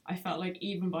 I felt like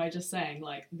even by just saying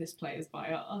like this play is by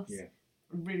us,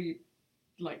 really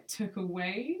like took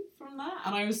away from that.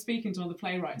 And I was speaking to one of the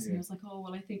playwrights, and he was like, "Oh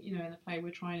well, I think, you know, in the play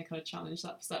we're trying to kind of challenge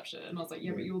that perception." And I was like,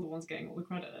 "Yeah, but you're the ones getting all the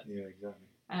credit." Yeah, exactly.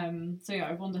 So yeah,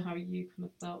 I wonder how you kind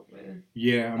of dealt with.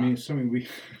 Yeah, I mean, it's something we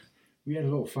had a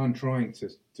lot of fun trying to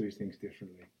do things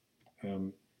differently,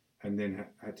 and then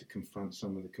had to confront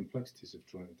some of the complexities of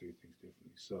trying to do things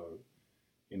differently. So,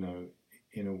 you know,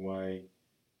 in a way,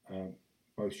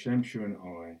 both Shamsha and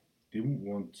I didn't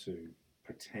want to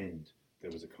pretend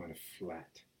there was a kind of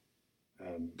flat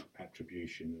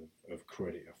attribution of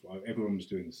credit. Everyone was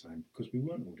doing the same, because we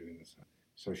weren't all doing the same.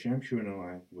 So Shamsha and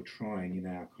I were trying in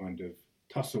our kind of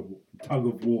tug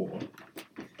of war.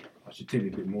 I should tell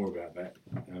you a bit more about that,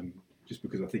 just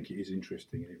because I think it is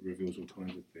interesting and it reveals all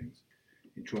kinds of things,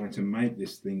 in trying to make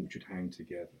this thing which would hang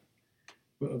together.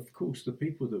 But of course, the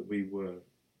people that we were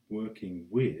working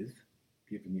with,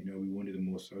 given, we wanted a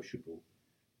more sociable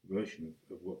version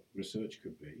of what research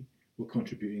could be, were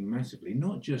contributing massively,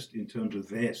 not just in terms of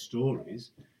their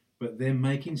stories, but they're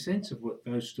making sense of what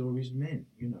those stories meant,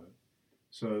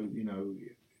 So,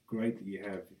 great that you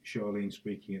have Charlene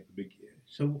speaking at the beginning.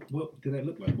 So what did that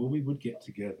look like? Well, we would get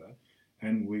together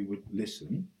and we would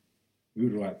listen, we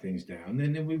would write things down,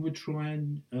 and then we would try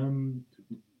and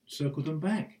circle them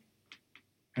back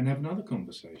and have another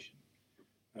conversation.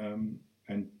 And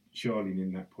Charlene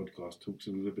in that podcast talks a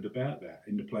little bit about that,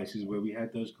 in the places where we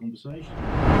had those conversations.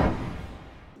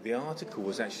 The article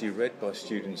was actually read by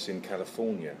students in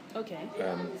California. Okay.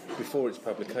 Before its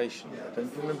publication.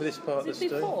 Don't you remember this part of the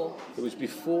story? Before? It was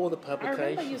before the publication. I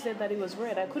remember you said that it was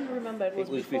read. I couldn't remember it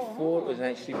was before. Before it was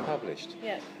actually published.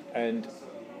 Yeah. And,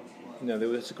 there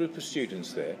was a group of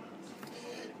students there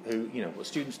who, what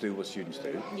students do.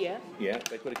 Yeah. Yeah,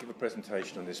 they've got to give a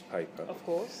presentation on this paper. Of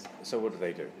course. So what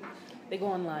do? They go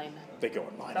online. They go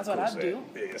online. That's what I do.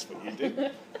 Yeah, that's what you do.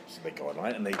 So they go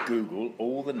online and they Google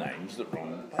all the names that are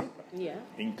on the paper. Yeah.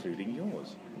 Including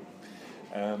yours.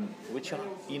 Which,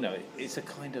 it's a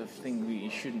kind of thing you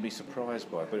shouldn't be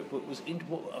surprised by. But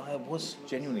what I was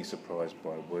genuinely surprised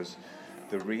by was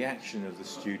the reaction of the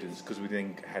students, because we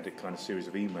then had a kind of series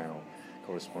of email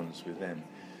correspondence with them.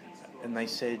 And they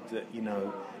said that,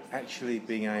 actually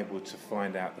being able to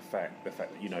find out the fact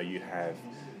that, you have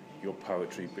your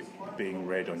poetry being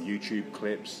read on YouTube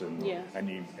clips and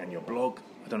your blog.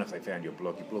 I don't know if they found your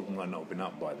blog. Your blog might not have been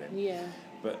up by then. Yeah.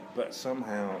 But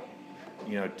somehow,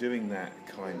 doing that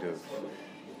kind of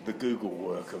the Google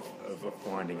work of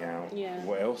finding out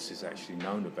what else is actually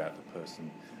known about the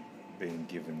person being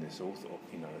given this author,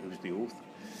 who's the author,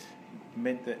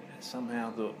 meant that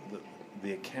somehow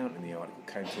the account in the article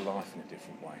came to life in a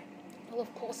different way. Well,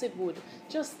 of course it would.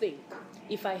 Just think,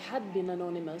 if I had been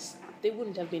anonymous, they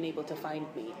wouldn't have been able to find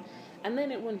me. And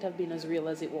then it wouldn't have been as real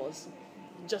as it was.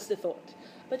 Just a thought.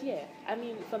 But yeah,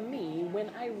 for me, when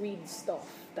I read stuff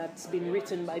that's been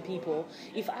written by people,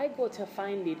 if I go to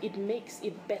find it, it makes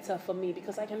it better for me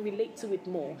because I can relate to it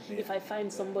more if I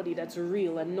find somebody that's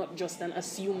real and not just an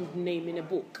assumed name in a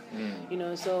book.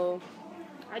 So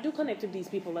I do connect with these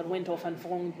people that went off and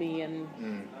found me and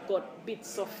got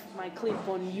bits of my clip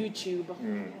on YouTube.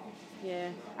 Yeah,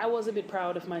 I was a bit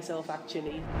proud of myself,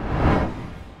 actually.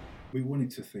 We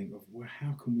wanted to think of, well,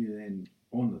 how can we then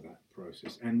honour that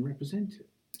process and represent it?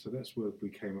 So that's where we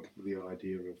came up with the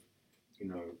idea of,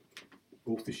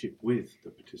 authorship with the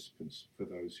participants for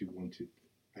those who wanted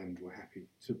and were happy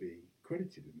to be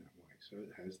credited in that way. So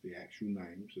it has the actual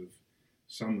names of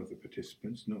some of the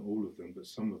participants, not all of them, but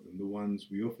some of them, the ones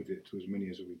we offered it to as many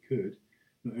as we could.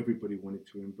 Not everybody wanted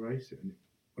to embrace it. And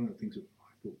one of the things that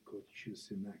I thought, God, you should have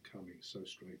seen that coming. It's so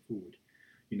straightforward.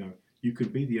 You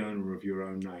could be the owner of your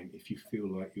own name if you feel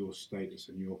like your status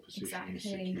and your position is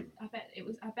secure. I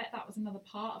bet that was another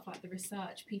part of the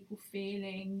research, people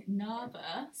feeling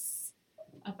nervous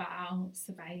about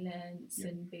surveillance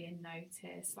and being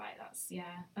noticed.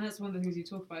 And that's one of the things you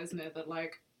talk about, isn't it? That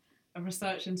a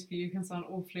research interview can sound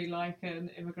awfully like an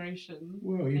immigration.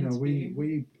 Well, interview.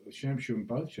 we Shamsha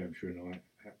and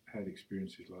I had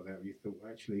experiences like that. We thought,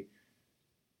 actually,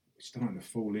 it's starting to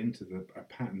fall into a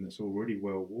pattern that's already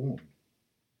well worn.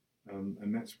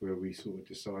 And that's where we sort of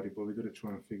decided, well, we've got to try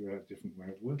and figure out a different way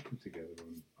of working together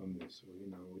on this,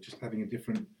 or just having a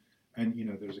different. And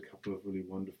there was a couple of really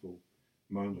wonderful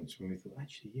moments when we thought,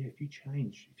 actually, if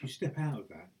you step out of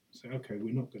that, say, okay,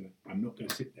 I'm not gonna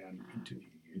sit down and interview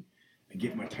you and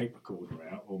get my tape recorder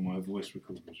out or my voice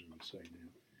recorder, as we would say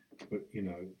now, but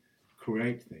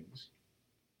create things,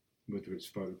 whether it's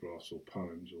photographs or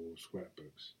poems or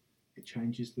scrapbooks. It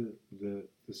changes the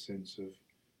sense of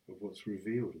what's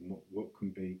revealed and what can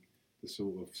be the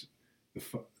sort of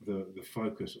the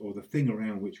focus or the thing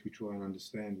around which we try and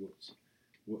understand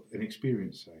what an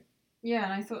experience say. Yeah,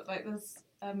 and I thought there's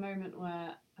a moment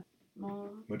where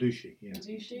Madushi, is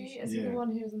he the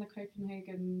one who was in the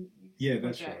Copenhagen Youth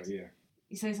Project? That's right,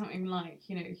 You say something like,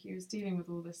 he was dealing with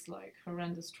all this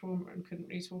horrendous trauma and couldn't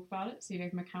really talk about it, so you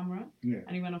gave him a camera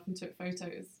and he went off and took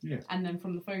photos. And then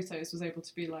from the photos was able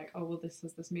to be like, oh, well, this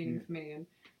has this meaning for me. And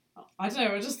I don't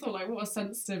know, I just thought what a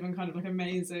sensitive and kind of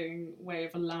amazing way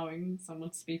of allowing someone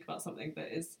to speak about something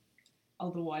that is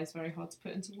otherwise very hard to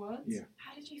put into words. Yeah.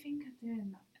 How did you think of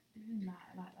doing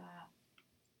that like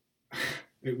that?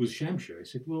 It was Shamsha. He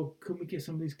said, well, couldn't we get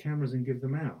some of these cameras and give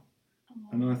them out?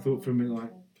 And I thought for a minute,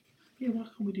 like, yeah, why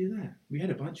can't we do that? We had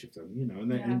a bunch of them, you know,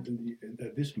 and, and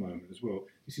at this moment as well,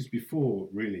 this is before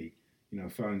really, you know,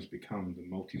 phones become the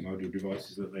multimodal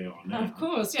devices that they are now. Of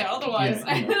course, yeah, otherwise.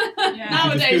 Yeah, you know.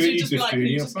 Nowadays, you you just be like, do it can in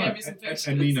you your just phone. give me some pictures?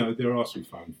 And, you know, there are some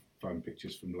phone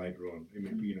pictures from later on, I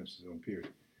mean, you know, it's a long period.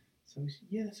 So we said,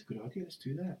 yeah, that's a good idea, let's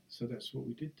do that. So that's what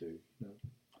we did do, you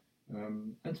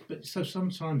know. But so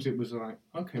sometimes it was like,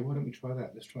 okay, why don't we try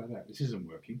that? Let's try that. This isn't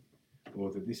working.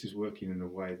 Or that this is working in a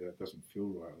way that doesn't feel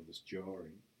right or that's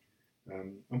jarring.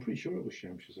 I'm pretty sure it was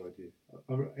Shamsha's idea.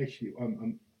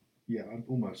 I'm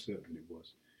almost certain it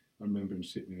was. I remember him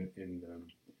sitting in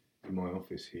my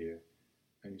office here,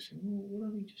 and he said, "Well, why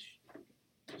don't we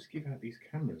just give out these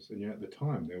cameras?" And you know, at the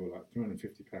time, they were like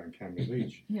 £350 cameras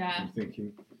each. Yeah. I'm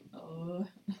thinking, Oh.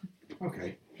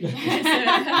 okay,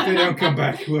 they don't come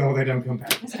back. Well, they don't come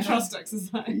back. It's a trust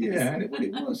exercise. Yeah, and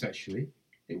it was actually.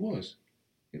 It was.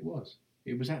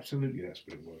 It was absolutely, that's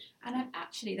what it was. And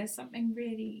actually, there's something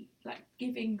really like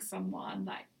giving someone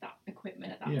like that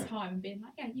equipment at that time and being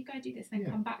like, yeah, you go do this, then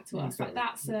come back to us. Exactly.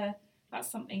 Like that's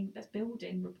something that's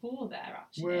building rapport there.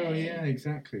 Actually. Well, yeah,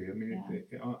 exactly. I mean,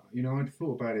 you know, I'd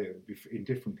thought about it in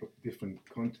different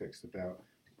contexts about,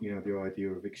 you know, the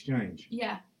idea of exchange.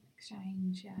 Yeah,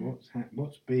 exchange. Yeah.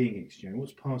 What's being exchanged?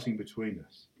 What's passing between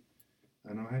us?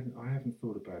 And I haven't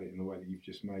thought about it in the way that you've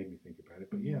just made me think about it.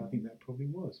 But yeah, I think that probably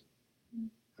was.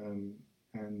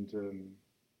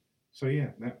 So yeah,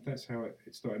 that's how it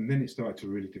started. And then it started to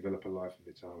really develop a life of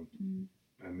its own.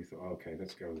 And we thought, oh, okay,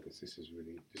 let's go with this. This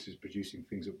is producing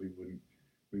things that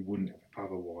we wouldn't have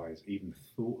otherwise even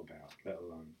thought about, let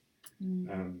alone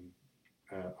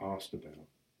asked about.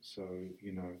 So,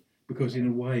 you know, because in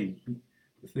a way,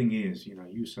 the thing is, you know,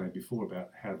 you say before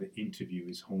about how the interview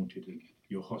is haunted and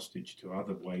you're hostage to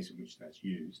other ways in which that's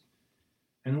used.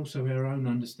 And also our own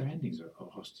understandings are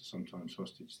sometimes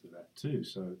hostage to that too.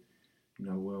 So, you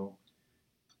know, well,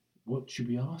 what should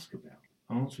we ask about?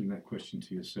 Answering that question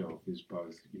to yourself is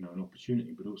both, you know, an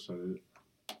opportunity, but also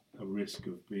a risk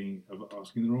of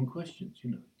asking the wrong questions,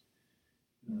 you know,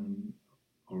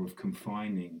 or of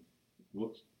confining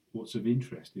what's of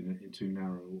interest in too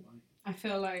narrow a way. I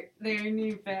feel like the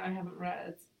only bit I haven't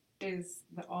read is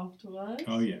the afterwards.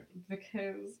 Oh yeah.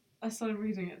 Because I started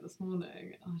reading it this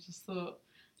morning and I just thought,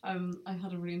 I've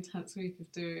had a really intense week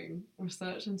of doing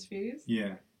research interviews.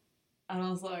 Yeah. And I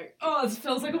was like, oh, this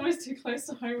feels like almost too close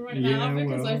to home right now,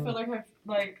 because I feel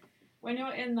like when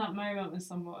you're in that moment with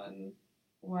someone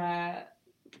where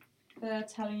they're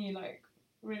telling you like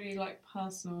really like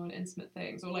personal and intimate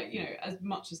things, or like, you know, as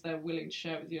much as they're willing to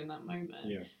share with you in that moment.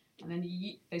 Yeah. And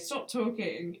then they stop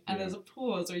talking and there's a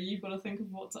pause where you've got to think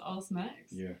of what to ask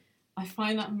next. Yeah. I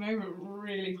find that moment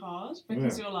really hard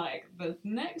because you're like, the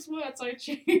next words I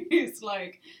choose,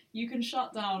 like, you can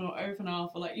shut down or open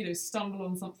up or, like, you know, stumble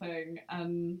on something.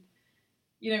 And,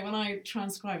 you know, when I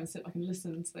transcribe and sit back and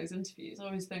listen to those interviews, I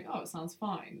always think, oh, it sounds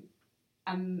fine.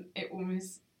 And it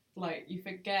almost, like, you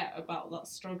forget about that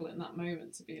struggle in that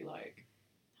moment to be like,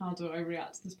 how do I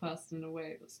react to this person in a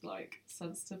way that's, like,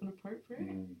 sensitive and appropriate?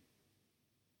 And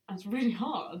it's really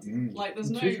hard. Like,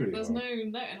 there's no,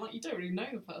 and like, you don't really know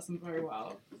the person very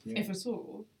well, if at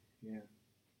all. Yeah.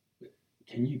 But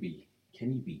can you be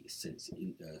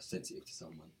sensitive to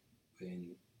someone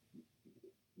when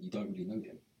you don't really know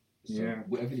them? So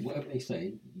whatever they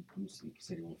say, you can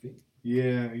say the wrong thing.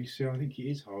 Yeah, you see, I think it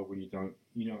is hard when you don't.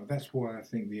 You know, that's why I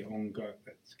think that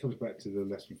comes back to the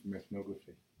lesson from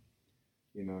ethnography.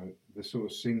 You know, the sort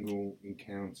of single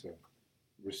encounter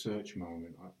research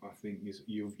moment, I think is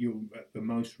you're at the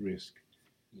most risk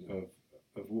of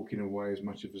walking away as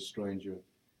much of a stranger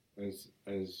as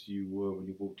you were when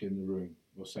you walked in the room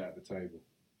or sat at the table,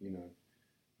 you know.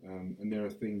 And there are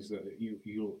things that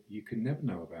you can never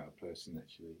know about a person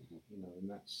actually, you know, and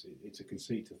it's a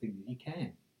conceit to think that you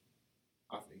can.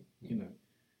 I think, you know.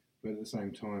 But at the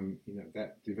same time, you know,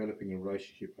 that developing a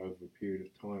relationship over a period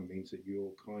of time means that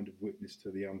you're kind of witness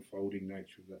to the unfolding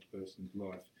nature of that person's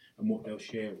life and what they'll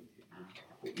share with you.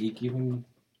 But given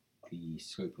the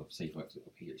scope of, say, for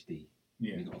example, a PhD,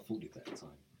 you're not afforded that at the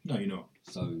time. No, you're not.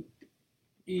 So,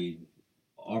 in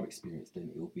our experience, then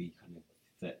it'll be kind of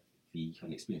that the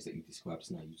kind of experience that you described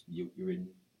just now, you're in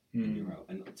and you're out.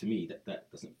 And to me,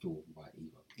 that doesn't feel right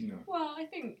either. No. Well, I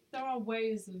think there are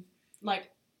ways of, like,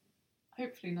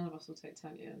 hopefully none of us will take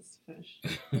 10 years to finish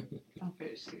our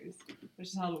PhDs, which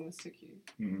is how long this took you.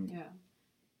 Yeah.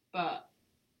 But,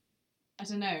 I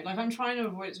don't know, like, I'm trying to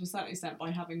avoid it to a certain extent by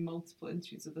having multiple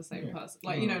interviews with the same person.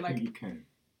 Like, you know, like, you can.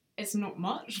 it's not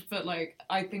much, but like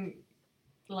I think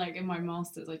like in my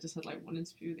masters I just had like one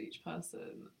interview with each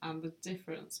person, and the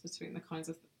difference between the kinds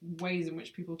of ways in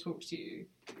which people talk to you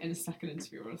in a second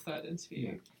interview or a third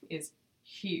interview is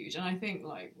huge. And I think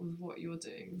like with what you're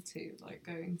doing too, like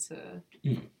going to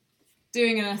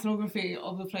doing an ethnography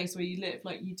of the place where you live,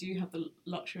 like you do have the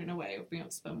luxury in a way of being able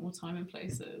to spend more time in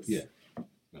places.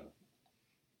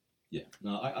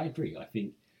 No, I agree. I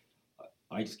think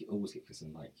I just always get this,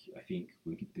 and like I think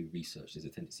when people do research, there's a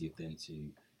tendency of them to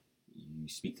you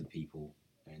speak to people,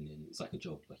 and then it's like a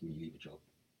job. Like when you leave a job,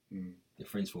 they're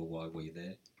friends for a while while you're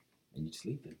there, and you just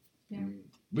leave them. Yeah.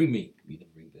 Bring me. We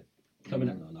never bring them. Coming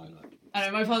out? No. I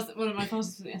know one of my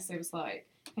pastors yesterday was like,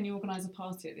 "Can you organise a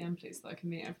party at the end, please, so I can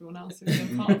meet everyone else who's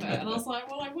been part of it?" And I was like,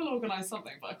 "Well, I will organise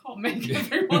something, but I can't make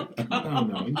everyone come."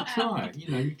 No, you try.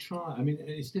 You try. I mean,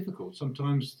 it's difficult.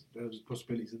 Sometimes those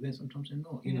possibilities are there, sometimes they're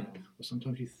not. You know, or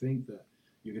sometimes you think that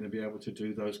you're going to be able to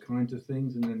do those kinds of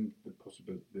things, and then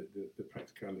the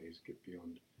practicalities get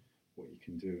beyond what you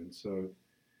can do. And so,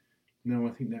 no,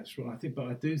 I think that's right. But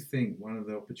I do think one of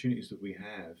the opportunities that we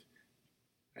have,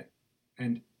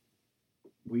 and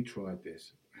we tried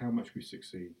this. How much we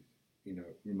succeed,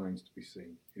 remains to be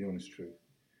seen. The honest truth.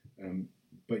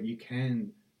 But you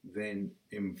can then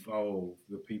involve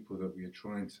the people that we are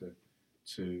trying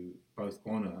to both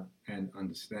honour and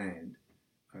understand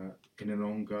in an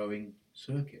ongoing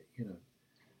circuit.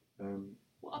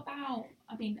 What about,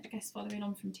 I guess following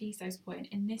on from Tiso's point,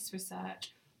 in this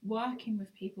research, working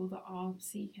with people that are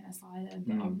seeking asylum,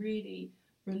 that are really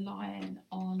relying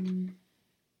on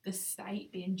the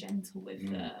state being gentle with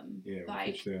them,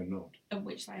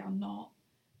 which they are not,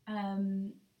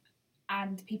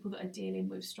 and people that are dealing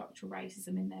with structural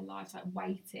racism in their lives, like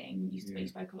waiting. You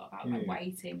spoke a lot about like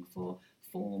waiting for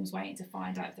forms, waiting to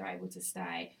find out if they're able to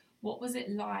stay. What was it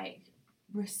like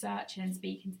researching and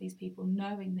speaking to these people,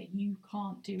 knowing that you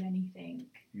can't do anything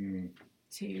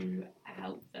to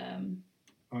help them?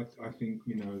 I think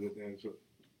that there's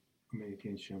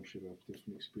again, Shamshad, I've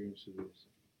different experience of this.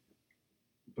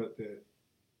 But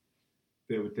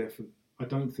there were definitely. I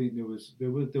don't think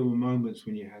there were moments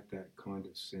when you had that kind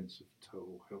of sense of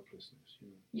total helplessness.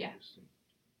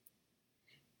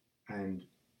 And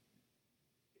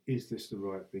is this the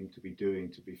right thing to be doing?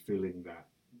 To be filling that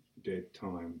dead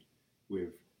time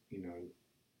with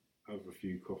over a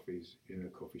few coffees in a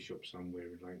coffee shop somewhere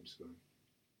in Leytonstone,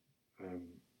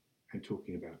 and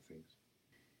talking about things.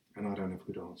 And I don't have a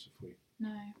good answer for you.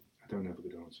 No. I don't have a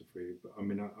good answer for you, but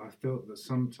I felt that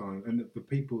sometimes, and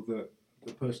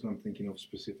the person I'm thinking of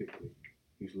specifically,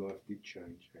 whose life did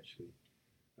change actually,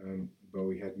 but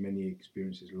we had many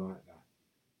experiences like that.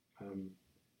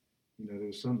 There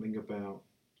was something about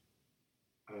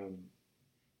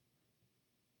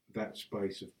that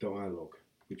space of dialogue,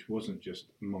 which wasn't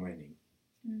just mining.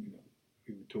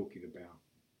 We were talking about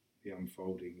the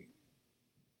unfolding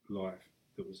life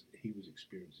that he was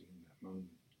experiencing in that moment.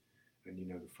 And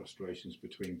the frustrations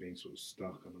between being sort of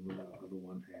stuck on the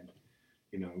one hand,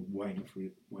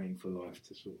 waiting for life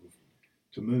to sort of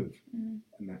to move,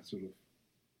 and that sort of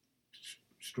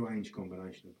strange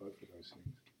combination of both of those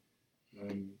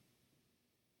things.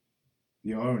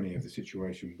 The irony of the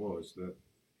situation was that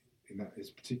in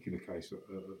this particular case of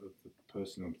the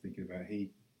person I'm thinking about,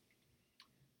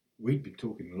 we'd been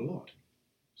talking a lot,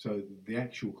 so the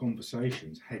actual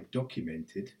conversations had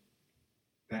documented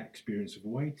that experience of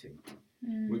waiting,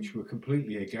 which were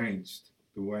completely against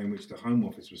the way in which the Home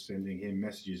Office was sending him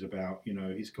messages about,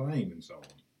 his claim and so on.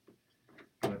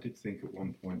 And I did think at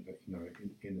one point that,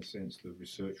 in a sense, the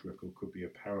research record could be a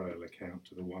parallel account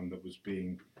to the one that was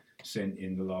being sent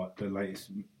in the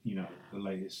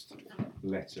latest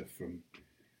letter from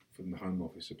the Home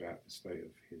Office about the state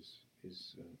of his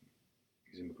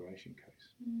immigration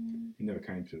case. It never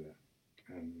came to that.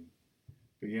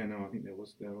 But I think there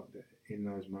in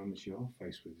those moments you are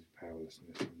faced with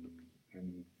powerlessness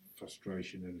and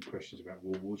frustration and questions about,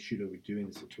 well, should I be doing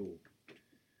this at all?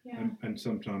 Yeah. And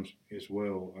sometimes as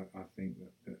well, I think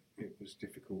that it was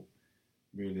difficult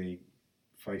really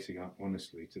facing up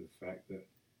honestly to the fact that,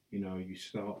 you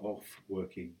start off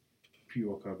working, if you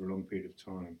work over a long period of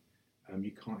time,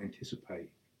 you can't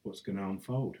anticipate what's going to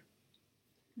unfold.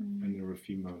 And there were a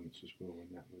few moments as well when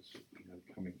that was,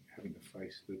 having to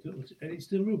face it's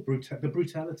the real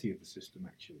brutality of the system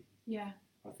actually. Yeah.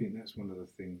 I think that's one of the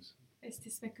things. It's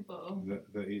despicable.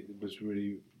 That it was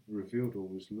really revealed or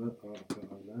was learned. I think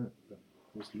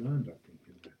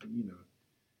in that.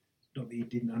 Not that he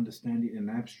didn't understand it in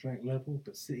an abstract level,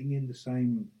 but sitting in the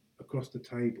same across the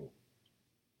table,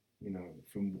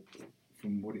 from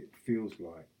what it feels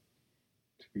like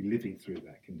to be living through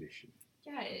that condition.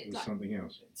 Yeah, It was like, something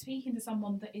else. speaking to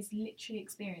someone that is literally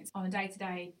experienced on a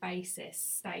day-to-day basis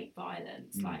state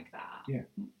violence like that Yeah.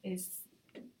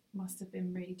 must have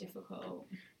been really difficult.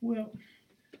 Well,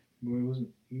 it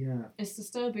wasn't. Yeah. It's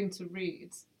disturbing to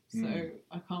read, so Mm.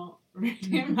 I can't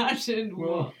really imagine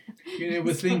Well, what. there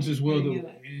were things as well something,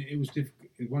 that it was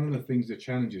difficult. One of the things, the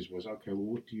challenges was, okay, well,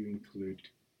 what do you include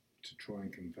to try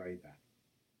and convey that?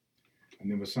 And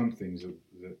there were some things that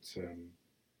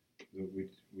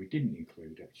we didn't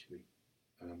include actually,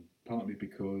 partly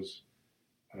because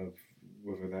of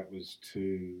whether that was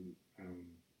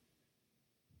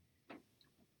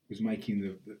was making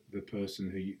the person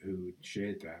who had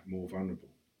shared that more vulnerable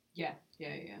Yeah.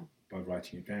 by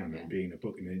writing it down Yeah. and being in a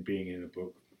book, and then being in a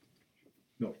book.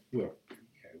 Not well,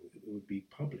 yeah, it would be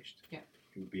published. Yeah.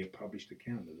 It would be a published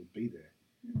account that would be there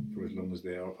for as long as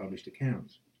there are published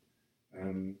accounts.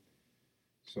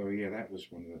 So yeah, that was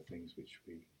one of the things which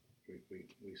we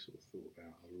sort of thought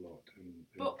about a lot,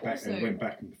 and went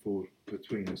back and forth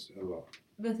between us a lot.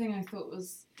 The thing I thought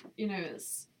was,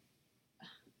 it's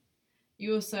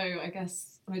you also, I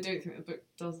guess, and I don't think the book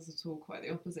does this at all, quite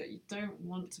the opposite. You don't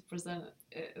want to present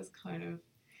it as kind of,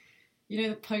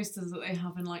 the posters that they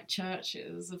have in like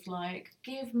churches of like,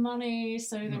 give money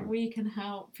so that we can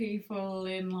help people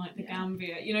in like the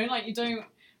Gambia. Like you don't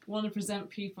want to present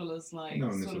people as like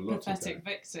sort of pathetic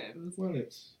victims. Well,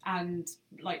 it's and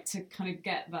like to kind of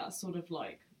get that sort of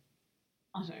like,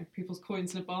 I don't know, people's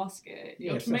coins in a basket.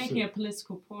 Yes, You're making a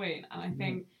political point, and I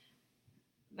think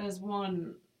there's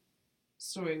one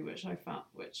story which I found,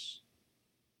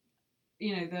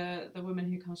 the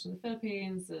woman who comes from the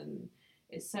Philippines and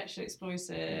is sexually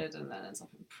exploited and then ends up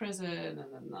in prison,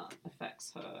 and then that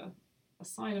affects her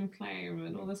asylum claim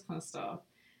and all this kind of stuff.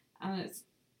 And it's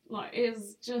like, it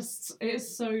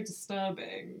is so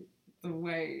disturbing the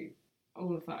way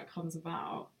all of that comes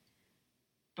about.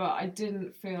 But I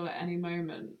didn't feel at any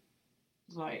moment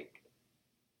like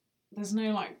there's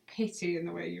no like pity in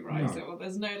the way you write it, or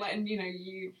there's no like, and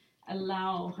you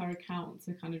allow her account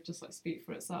to kind of just like speak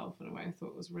for itself in a way I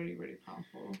thought was really, really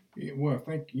powerful. Yeah, well,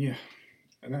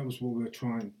 and that was what we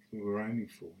were aiming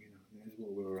for. That's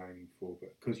what we were aiming for.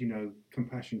 But because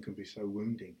compassion can be so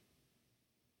wounding.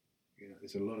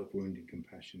 There's a lot of wounding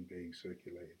compassion being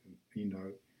circulated,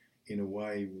 and in a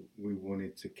way, we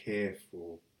wanted to care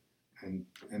for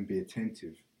and be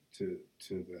attentive to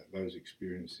those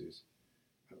experiences,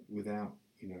 without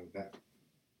that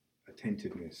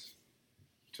attentiveness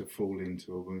to fall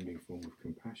into a wounding form of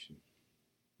compassion,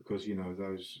 because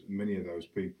many of those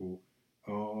people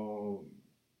are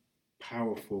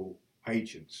powerful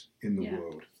agents in the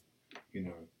world,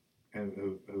 and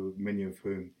who many of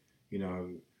whom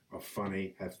are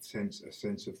funny, have a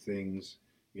sense of things,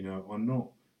 are not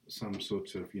some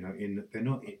sort of they're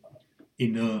not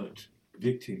inert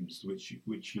victims which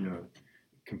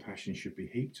compassion should be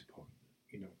heaped upon.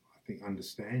 I think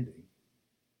understanding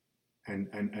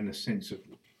and a sense of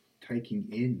taking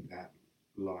in that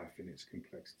life in its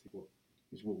complexity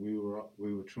is what we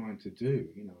were trying to do,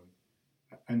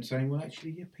 and saying, well,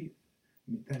 actually,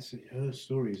 that's her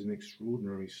story is an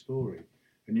extraordinary story.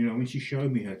 And when she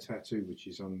showed me her tattoo, which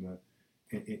is on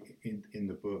in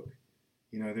the book,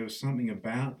 there was something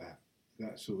about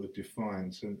that sort of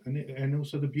defiance and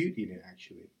also the beauty in it,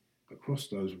 actually, across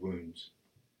those wounds.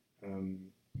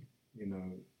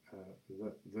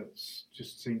 That's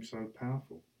just seems so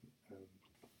powerful.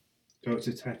 So it's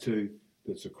a tattoo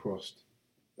that's across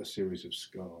a series of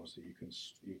scars that you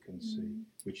can see,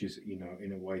 which is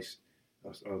in a way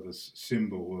the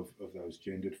symbol of those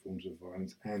gendered forms of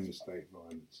violence and the state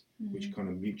violence, which kind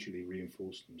of mutually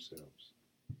reinforce themselves.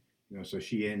 So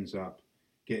she ends up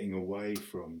getting away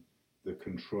from the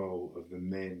control of the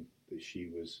men that she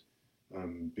was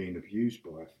being abused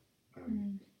by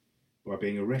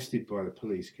being arrested by the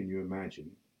police. Can you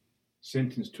imagine?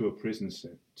 Sentenced to a prison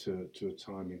to a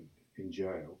time in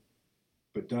jail,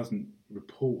 but doesn't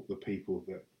report the people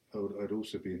that had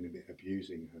also been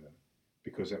abusing her,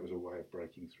 because that was a way of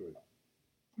breaking through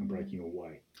and breaking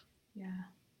away. Yeah.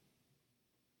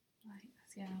 Right.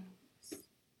 It's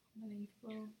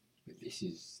unbelievable. But this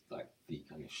is like the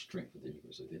kind of strength of the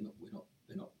immigrants. So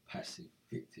they're not passive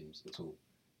victims at all.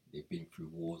 They've been through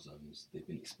war zones. They've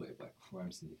been exploited by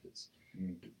crime syndicates.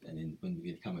 And then when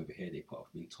they come over here, they're part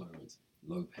of being tolerant,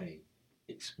 low pay,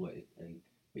 exploited,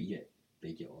 but yet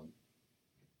they get on,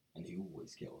 and they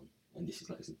always get on. And this is,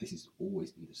 like I said, this has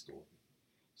always been the story.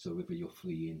 So whether you're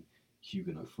fleeing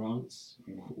Huguenot France,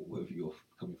 or whether you're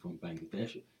coming from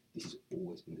Bangladesh, this has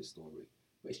always been the story.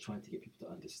 But it's trying to get people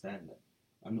to understand that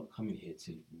I'm not coming here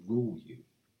to rule you.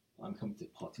 I'm coming to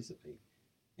participate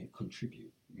and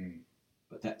contribute.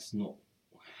 But that's not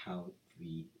how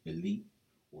the elite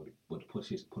or the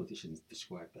politicians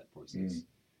describe that process.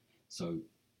 So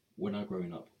when I was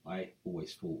growing up, I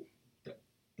always thought that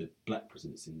the black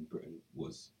presence in Britain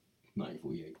was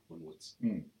 1948 onwards,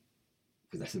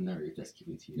 because that's the narrative that's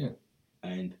given to you,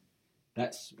 and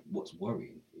that's what's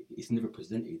worrying. It's never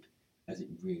presented as it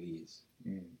really is.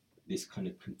 This kind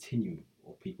of continuum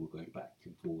of people going back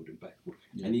and forward and back and forward.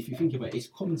 And if you think about it, it's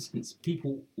common sense.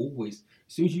 People always,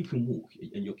 as soon as you can walk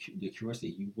and your curiosity,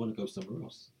 you want to go somewhere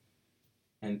else.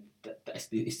 And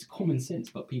it's common sense,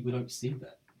 but people don't see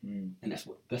that. And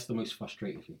that's the most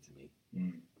frustrating thing to me.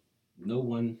 No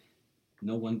one,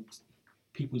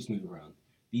 people just move around.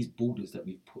 These borders that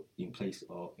we've put in place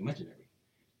are imaginary.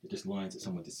 They're just lines that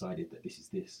someone decided that this is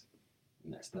this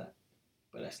and that's that.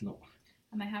 But that's not.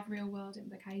 And they have real world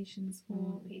implications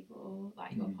for people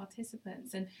like your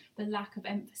participants, and the lack of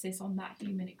emphasis on that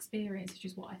human experience, which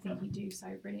is what I think you do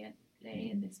so brilliantly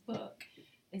in this book,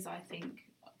 is I think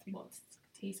what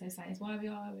Tiso's saying is why we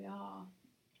are where we are.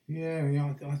 Yeah,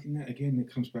 I think that again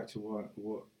it comes back to what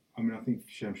I mean. I think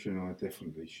Shamsha and I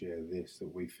definitely share this,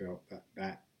 that we felt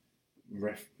that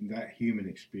human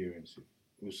experience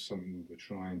was something we were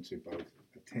trying to both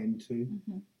attend to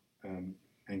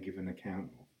and give an account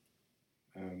of.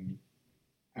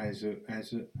 As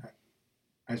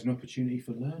an opportunity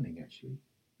for learning, actually,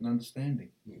 and understanding.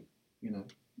 You know,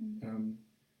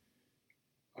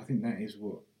 I think that is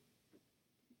what,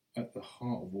 at the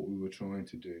heart of what we were trying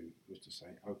to do, was to say,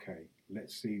 okay,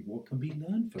 let's see what can be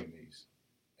learned from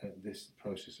this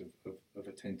process of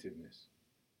attentiveness.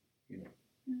 You know,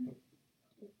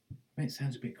 I mean, it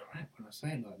sounds a bit crap when I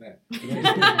say it like that.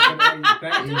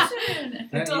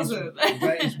 It doesn't.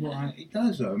 That is what it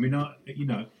does, though. I mean, you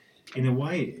know, in a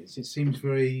way it is. It seems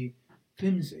very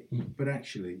flimsy, but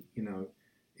actually, you know,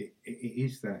 it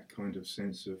is that kind of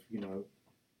sense of, you know,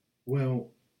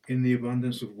 well, in the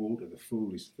abundance of water, the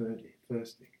fool is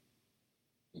thirsty.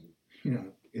 You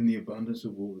know, in the abundance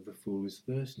of water, the fool is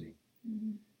thirsty.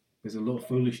 There's a lot of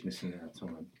foolishness in our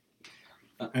time.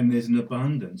 And there's an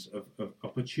abundance of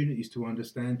opportunities to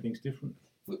understand things differently.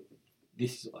 But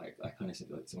this is like I kind of said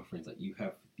to my friends, like you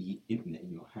have the internet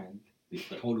in your hand,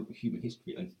 the whole of human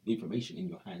history and the information in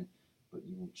your hand, but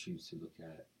you will choose to look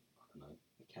at, I don't know,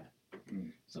 a cat,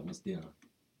 someone's dinner,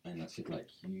 and I said like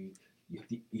you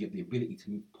have the ability to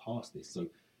move past this. So,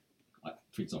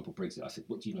 for example, Brexit. I said,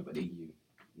 what do you know about the EU?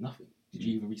 Nothing. Did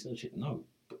you even research it? No.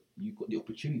 But you've got the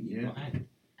opportunity in your hand,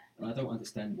 and I don't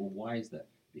understand. Well, why is that?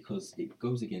 Because it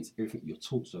goes against everything you're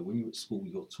taught. So when you're at school,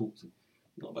 you're taught to,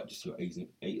 not about just your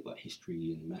like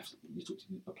history and maths, you're taught to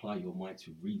apply your mind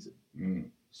to reason.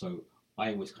 So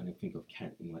I always kind of think of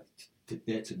Kant in like to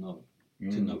dare to know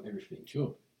everything.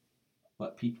 Sure.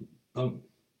 But people don't.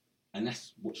 And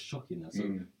that's what's shocking now.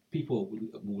 So people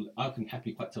will, I can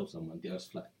happily quite tell someone the Earth's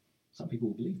flat. Some people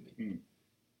will believe me.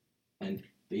 And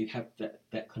they have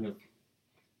that kind of,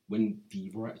 when the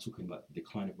writer talking about the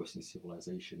decline of Western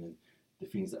civilization and the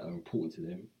things that are important to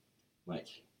them, like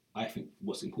I think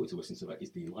what's important to Western civilization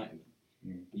is the Enlightenment.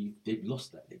 But they've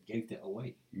lost that. They gave that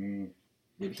away.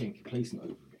 They became complacent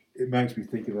over it. It makes me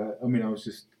think of that. I mean, I was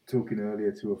just talking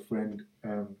earlier to a friend.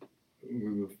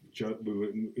 We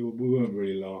weren't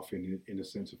really laughing in a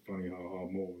sense of funny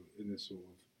more in a sort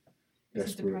of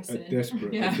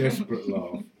desperate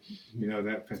laugh. You know,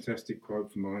 that fantastic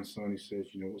quote from Einstein, he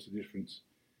says, you know, what's the difference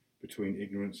between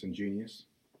ignorance and genius?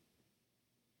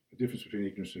 The difference between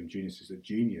ignorance and genius is that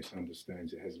genius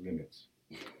understands it has limits.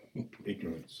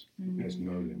 Ignorance has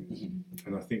no limits.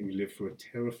 And I think we live through a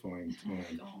terrifying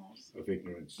time of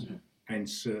ignorance and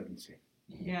certainty.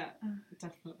 Yeah,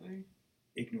 definitely.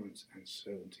 Ignorance and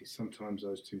certainty. Sometimes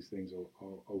those two things are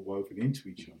woven into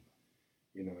each other,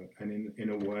 you know, and in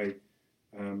a way,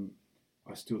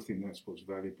 I still think that's what's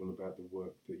valuable about the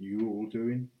work that you're all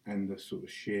doing and the sort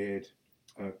of shared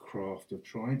craft of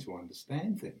trying to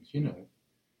understand things, you know.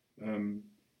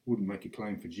 Wouldn't make a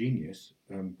claim for genius,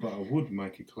 but I would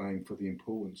make a claim for the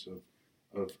importance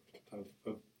of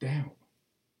doubt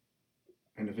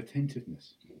and of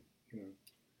attentiveness. You know,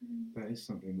 that is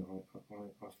something that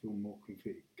I feel more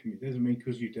committed. Doesn't mean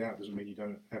because you doubt doesn't mean you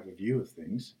don't have a view of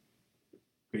things,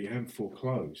 but you haven't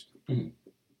foreclosed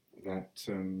that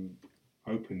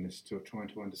openness to trying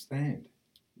to understand.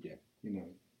 Yeah, you know.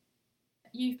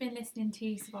 You've been listening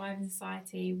to Surviving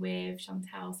Society with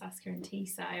Chantal, Saskia and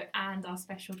Tiso, and our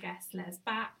special guest Les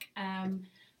Back.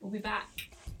 We'll be back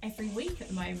every week at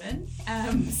the moment,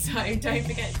 so don't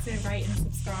forget to rate and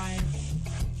subscribe.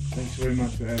 Thanks very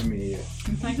much for having me here.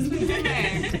 Thanks for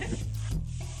coming.